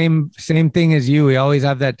mean, same thing as you. We always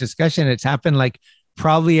have that discussion. It's happened like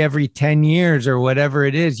probably every 10 years or whatever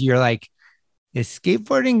it is. You're like, is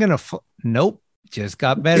skateboarding gonna? Nope. Just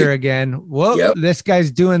got better again. Whoa, this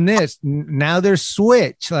guy's doing this. Now there's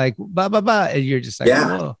switch, like blah blah blah. And you're just like,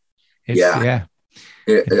 whoa.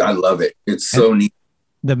 I love it. It's so neat.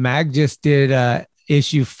 The mag just did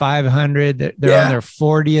issue 500. They're on their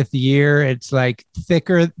 40th year. It's like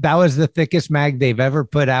thicker. That was the thickest mag they've ever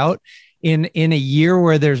put out in a year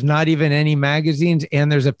where there's not even any magazines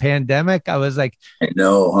and there's a pandemic. I was like, I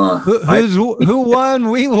know, huh? Who won?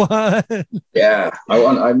 We won. Yeah,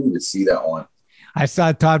 I need to see that one. I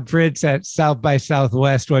saw Todd Prince at South by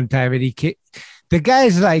Southwest one time, and the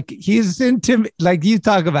guy's like, he's like you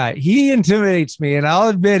talk about, he intimidates me, and I'll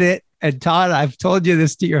admit it. And Todd, I've told you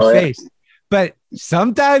this to your face, but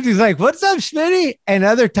sometimes he's like, "What's up, Schmitty?" And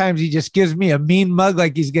other times he just gives me a mean mug,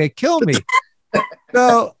 like he's gonna kill me.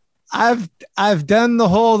 So I've done the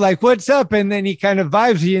whole like, "What's up?" And then he kind of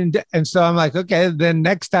vibes you, and so I'm like, okay, then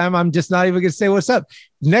next time I'm just not even gonna say what's up.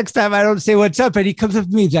 Next time I don't say what's up, and he comes up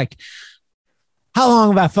to me, he's like, "How long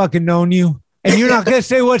have I fucking known you? And you're not going to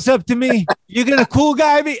say what's up to me? You're going to cool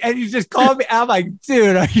guy me?" And you just call me. I'm like,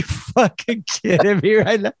 dude, are you fucking kidding me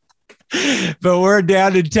right now? But we're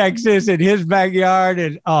down in Texas in his backyard.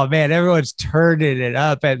 And oh man, everyone's turning it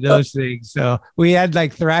up at those things. So we had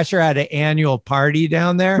like Thrasher had an annual party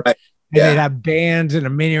down there. Right. And they'd have bands and a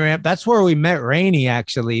mini ramp. That's where we met Rainey,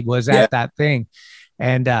 actually, was at that thing.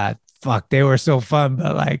 And fuck, they were so fun.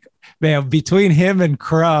 But like, man, between him and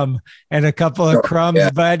Crumb and a couple of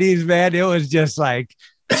Crumb's buddies, man, it was just like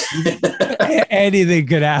anything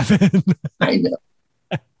could happen. I know.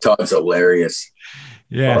 Todd's hilarious.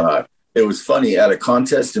 Yeah. It was funny at a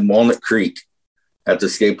contest in Walnut Creek at the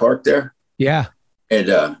skate park there. Yeah.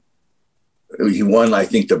 And he won, I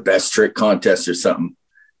think, the best trick contest or something.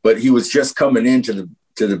 But he was just coming into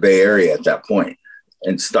the Bay Area at that point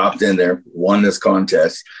and stopped in there, won this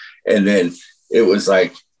contest. And then it was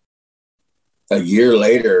like a year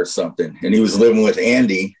later or something, and he was living with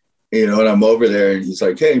Andy, and I'm over there, and he's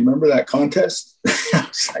like, "Hey, remember that contest?" I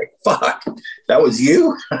was like, "Fuck, that was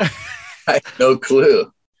you?" I had no clue.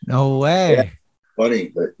 No way. Yeah,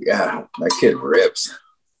 funny, but yeah, that kid rips.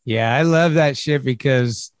 Yeah, I love that shit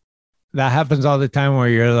because that happens all the time where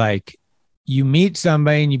you're like, you meet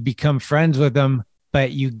somebody and you become friends with them,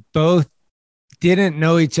 but you both didn't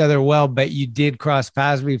know each other well, but you did cross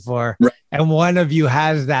paths before. Right. And one of you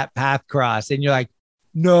has that path cross and you're like,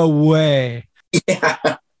 no way.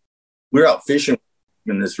 Yeah. We're out fishing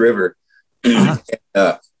in this river. My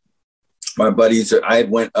buddies, I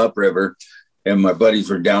went upriver and my buddies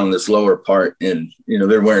were down this lower part, and,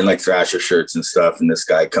 they're wearing like Thrasher shirts and stuff. And this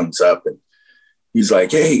guy comes up and he's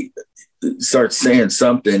like, "Hey," starts saying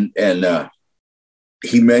something. And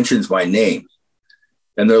he mentions my name.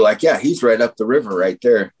 And they're like, "Yeah, he's right up the river right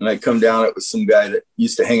there." And I come down, it was some guy that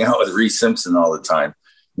used to hang out with Reese Simpson all the time.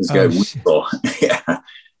 This guy, Weasel. Yeah,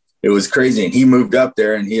 it was crazy. And he moved up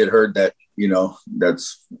there and he had heard that,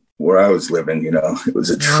 that's where I was living, it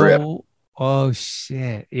was a trip. Oh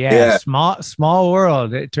shit. Yeah. Small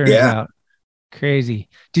world. It turns out. Crazy.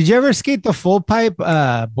 Did you ever skate the full pipe,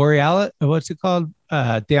 Borealis? What's it called?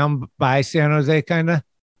 Down by San Jose, kind of?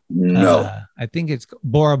 No. I think it's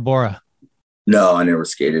Bora Bora. No, I never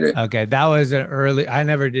skated it. Okay, that was an early. I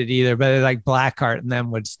never did either, but like Blackheart and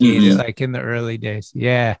them would skate it like in the early days.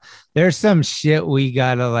 Yeah, there's some shit we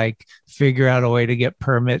gotta like figure out a way to get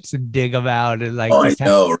permits and dig them out and like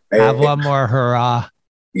have one more hurrah.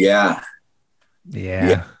 Yeah.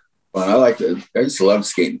 Well, I just love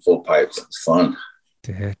skating full pipes. It's fun.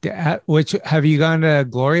 Which have you gone to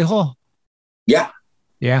Glory Hole? Yeah.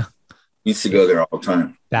 Used to go there all the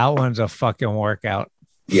time. That one's a fucking workout.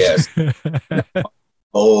 Yes. I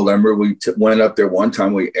remember we went up there one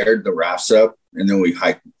time. We aired the rafts up, and then we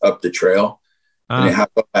hiked up the trail. And they have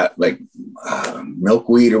that like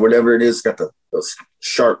milkweed or whatever it is, got those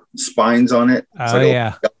sharp spines on it.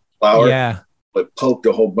 It's flower. Yeah. But poked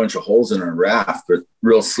a whole bunch of holes in our raft, but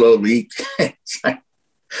real slow leak.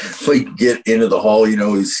 We get into the hole,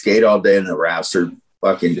 we skate all day, and the rafts are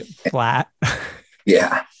fucking flat.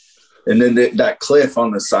 Yeah. And then that cliff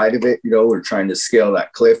on the side of it, we're trying to scale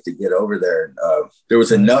that cliff to get over there. There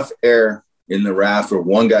was enough air in the raft where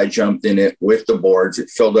one guy jumped in it with the boards. It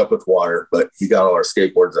filled up with water, but he got all our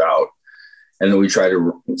skateboards out. And then we tried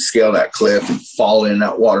to scale that cliff and fall in.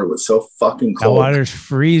 That water was so fucking cold. The water's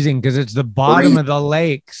freezing because it's the bottom of the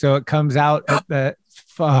lake. So it comes out at the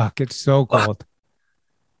fuck. It's so cold.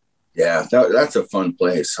 Yeah, that's a fun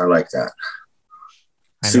place. I like that.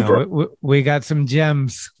 Super. We got some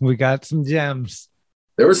gems.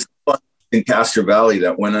 There was one in Castro Valley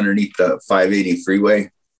that went underneath the 580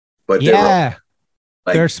 freeway. But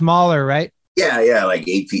they're smaller, right? Yeah, like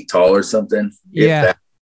 8 feet tall or something. Yeah.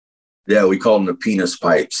 Yeah, we call them the penis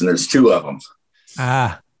pipes, and there's 2 of them.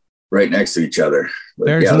 Right next to each other. But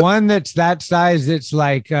there's one that's that size. It's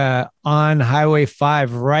like on Highway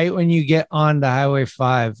 5, right when you get onto Highway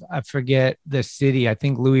 5. I forget the city. I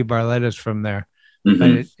think Louis Barletta's from there. Mm-hmm.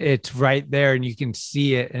 But it's right there, and you can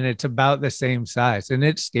see it, and it's about the same size, and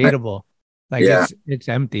it's skatable. Like it's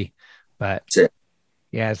empty, but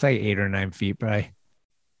it's like 8 or 9 feet, probably.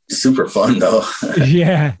 Super fun though.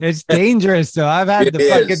 Yeah, it's dangerous. So I've had the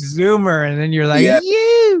fucking zoomer, and then you're like,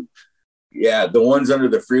 yeah, the ones under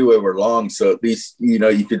the freeway were long, so at least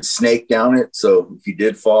you could snake down it. So if you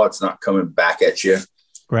did fall, it's not coming back at you,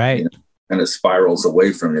 right? Kind of spirals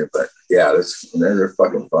away from you. But yeah, they're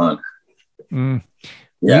fucking fun.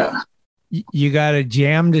 Yeah, you got a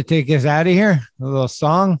jam to take us out of here? A little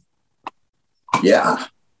song? Yeah,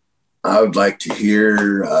 I would like to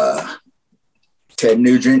hear Ted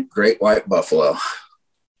Nugent, Great White Buffalo.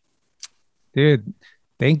 Dude,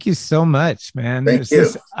 thank you so much, man. Thank you.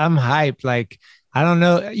 I'm hyped. Like, I don't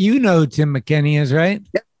know. You know who Tim McKinney is, right?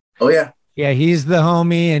 Yeah. Oh, yeah. Yeah, he's the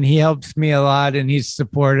homie, and he helps me a lot, and he's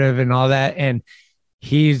supportive and all that. And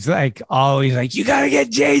he's like always like, you got to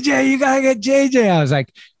get JJ. You got to get JJ. I was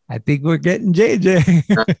like, I think we're getting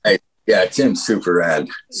JJ. Right. Yeah, Tim's super rad.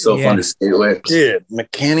 So fun to stay with. Dude,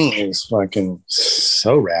 McKinney is fucking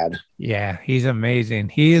so rad. Yeah, he's amazing.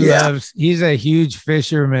 He's a huge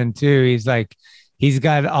fisherman too. He's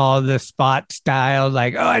got all the spot style.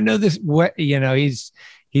 Like, oh, I know this. What he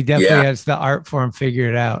definitely has the art form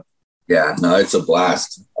figured out. Yeah, no, it's a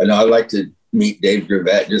blast. I know. I'd like to meet Dave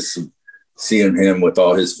Gravett, just seeing him with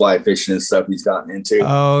all his fly fishing and stuff he's gotten into.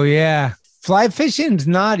 Oh yeah, fly fishing's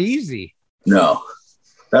not easy. No.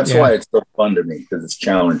 That's why it's so fun to me, because it's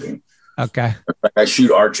challenging. Okay. I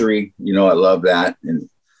shoot archery, I love that. And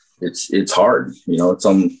it's hard, it's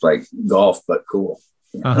almost like golf, but cool.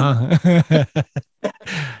 Uh-huh.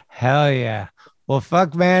 Hell yeah. Well,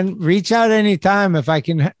 fuck, man. Reach out anytime if I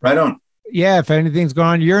can. Right on. Yeah, if anything's going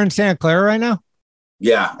on. You're in Santa Clara right now?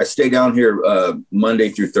 Yeah, I stay down here Monday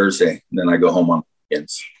through Thursday, and then I go home on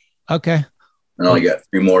weekends. Okay. And I only got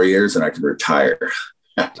 3 more years, and I can retire.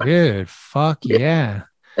 Dude, fuck yeah.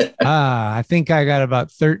 I think I got about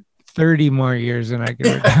 30 more years and I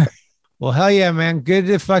can retire. Well, hell yeah, man. Good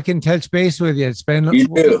to fucking touch base with you. It's been,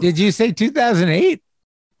 did you say 2008?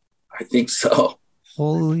 I think so.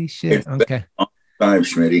 Holy shit. Okay. Time,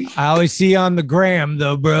 Schmitty. I always see you on the gram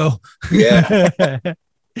though, bro. Yeah.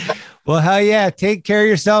 Well, hell yeah. Take care of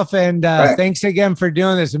yourself. And thanks again for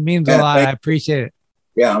doing this. It means a lot. I appreciate it.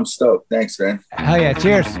 Yeah, I'm stoked. Thanks, man. Hell yeah.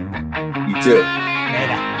 Cheers. You too.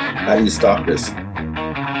 Later. How do you stop this?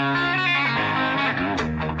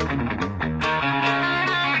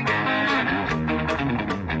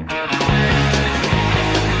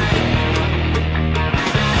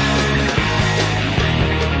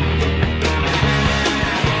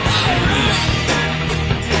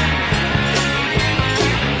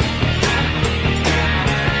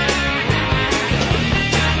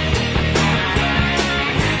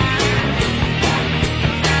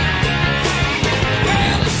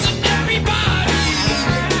 Everybody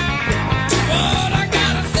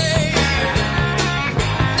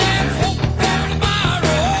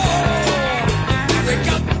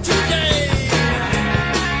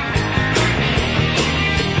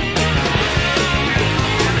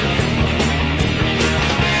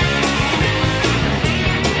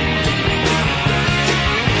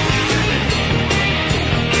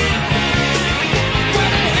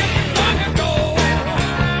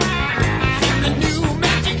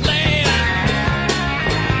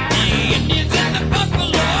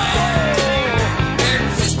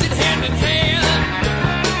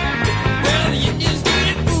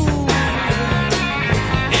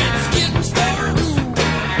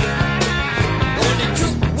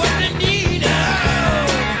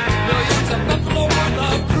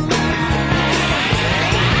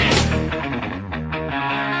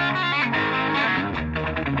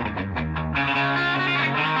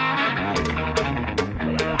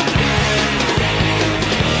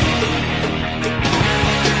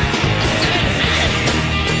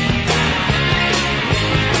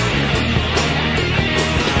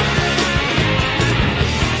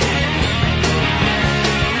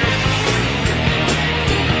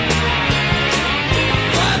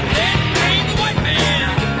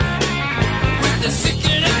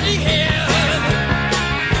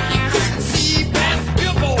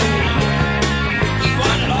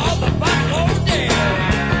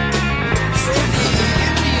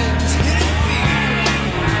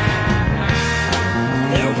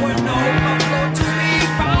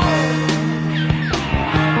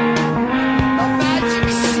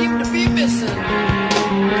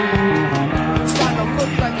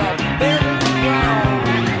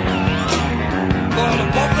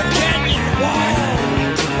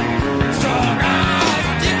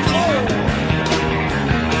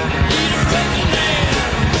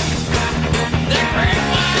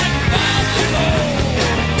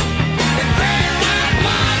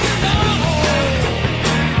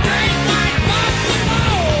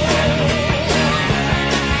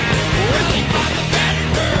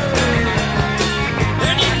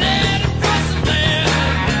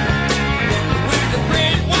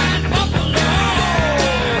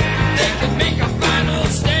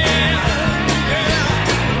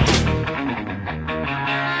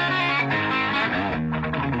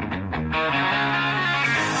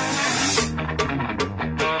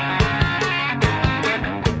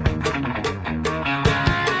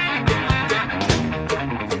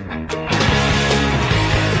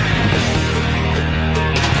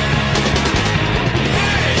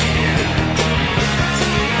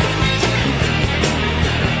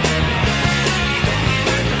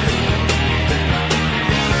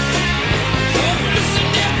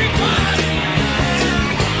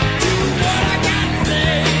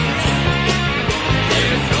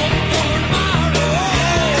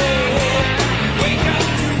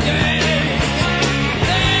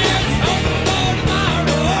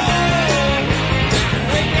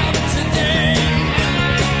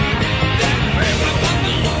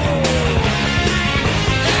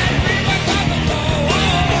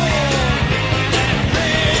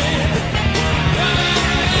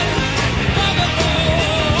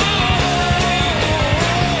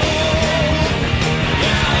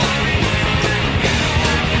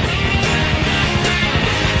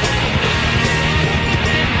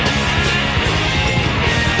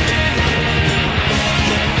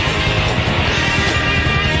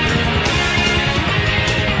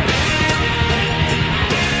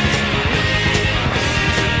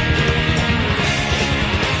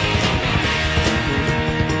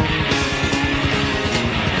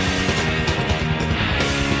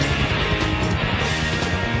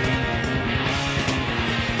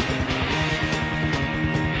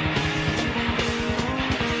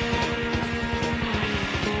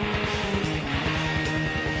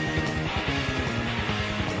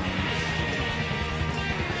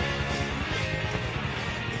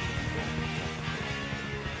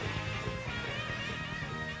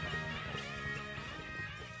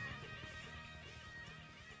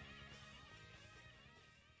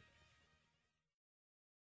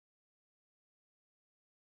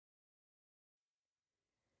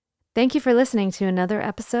Thank you for listening to another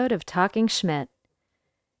episode of Talking Schmidt.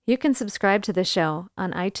 You can subscribe to the show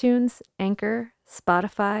on iTunes, Anchor,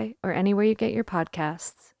 Spotify, or anywhere you get your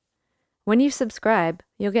podcasts. When you subscribe,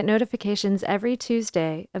 you'll get notifications every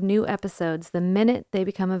Tuesday of new episodes the minute they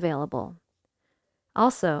become available.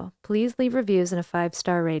 Also, please leave reviews and a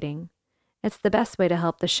 5-star rating. It's the best way to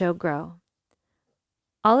help the show grow.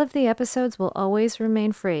 All of the episodes will always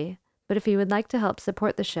remain free, but if you would like to help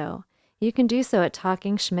support the show, you can do so at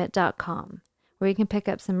TalkingSchmidt.com, where you can pick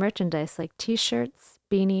up some merchandise like t-shirts,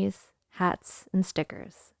 beanies, hats, and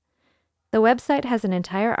stickers. The website has an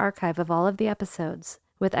entire archive of all of the episodes,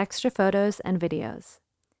 with extra photos and videos.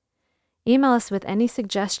 Email us with any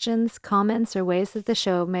suggestions, comments, or ways that the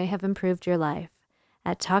show may have improved your life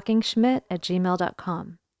at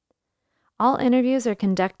talkingschmidt@gmail.com. All interviews are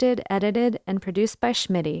conducted, edited, and produced by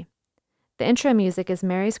Schmitty. The intro music is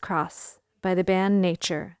Mary's Cross by the band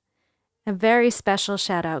Nature. A very special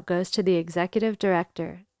shout-out goes to the executive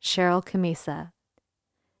director, Cheryl Camisa.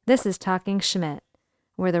 This is Talking Schmidt,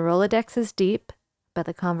 where the Rolodex is deep, but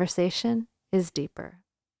the conversation is deeper.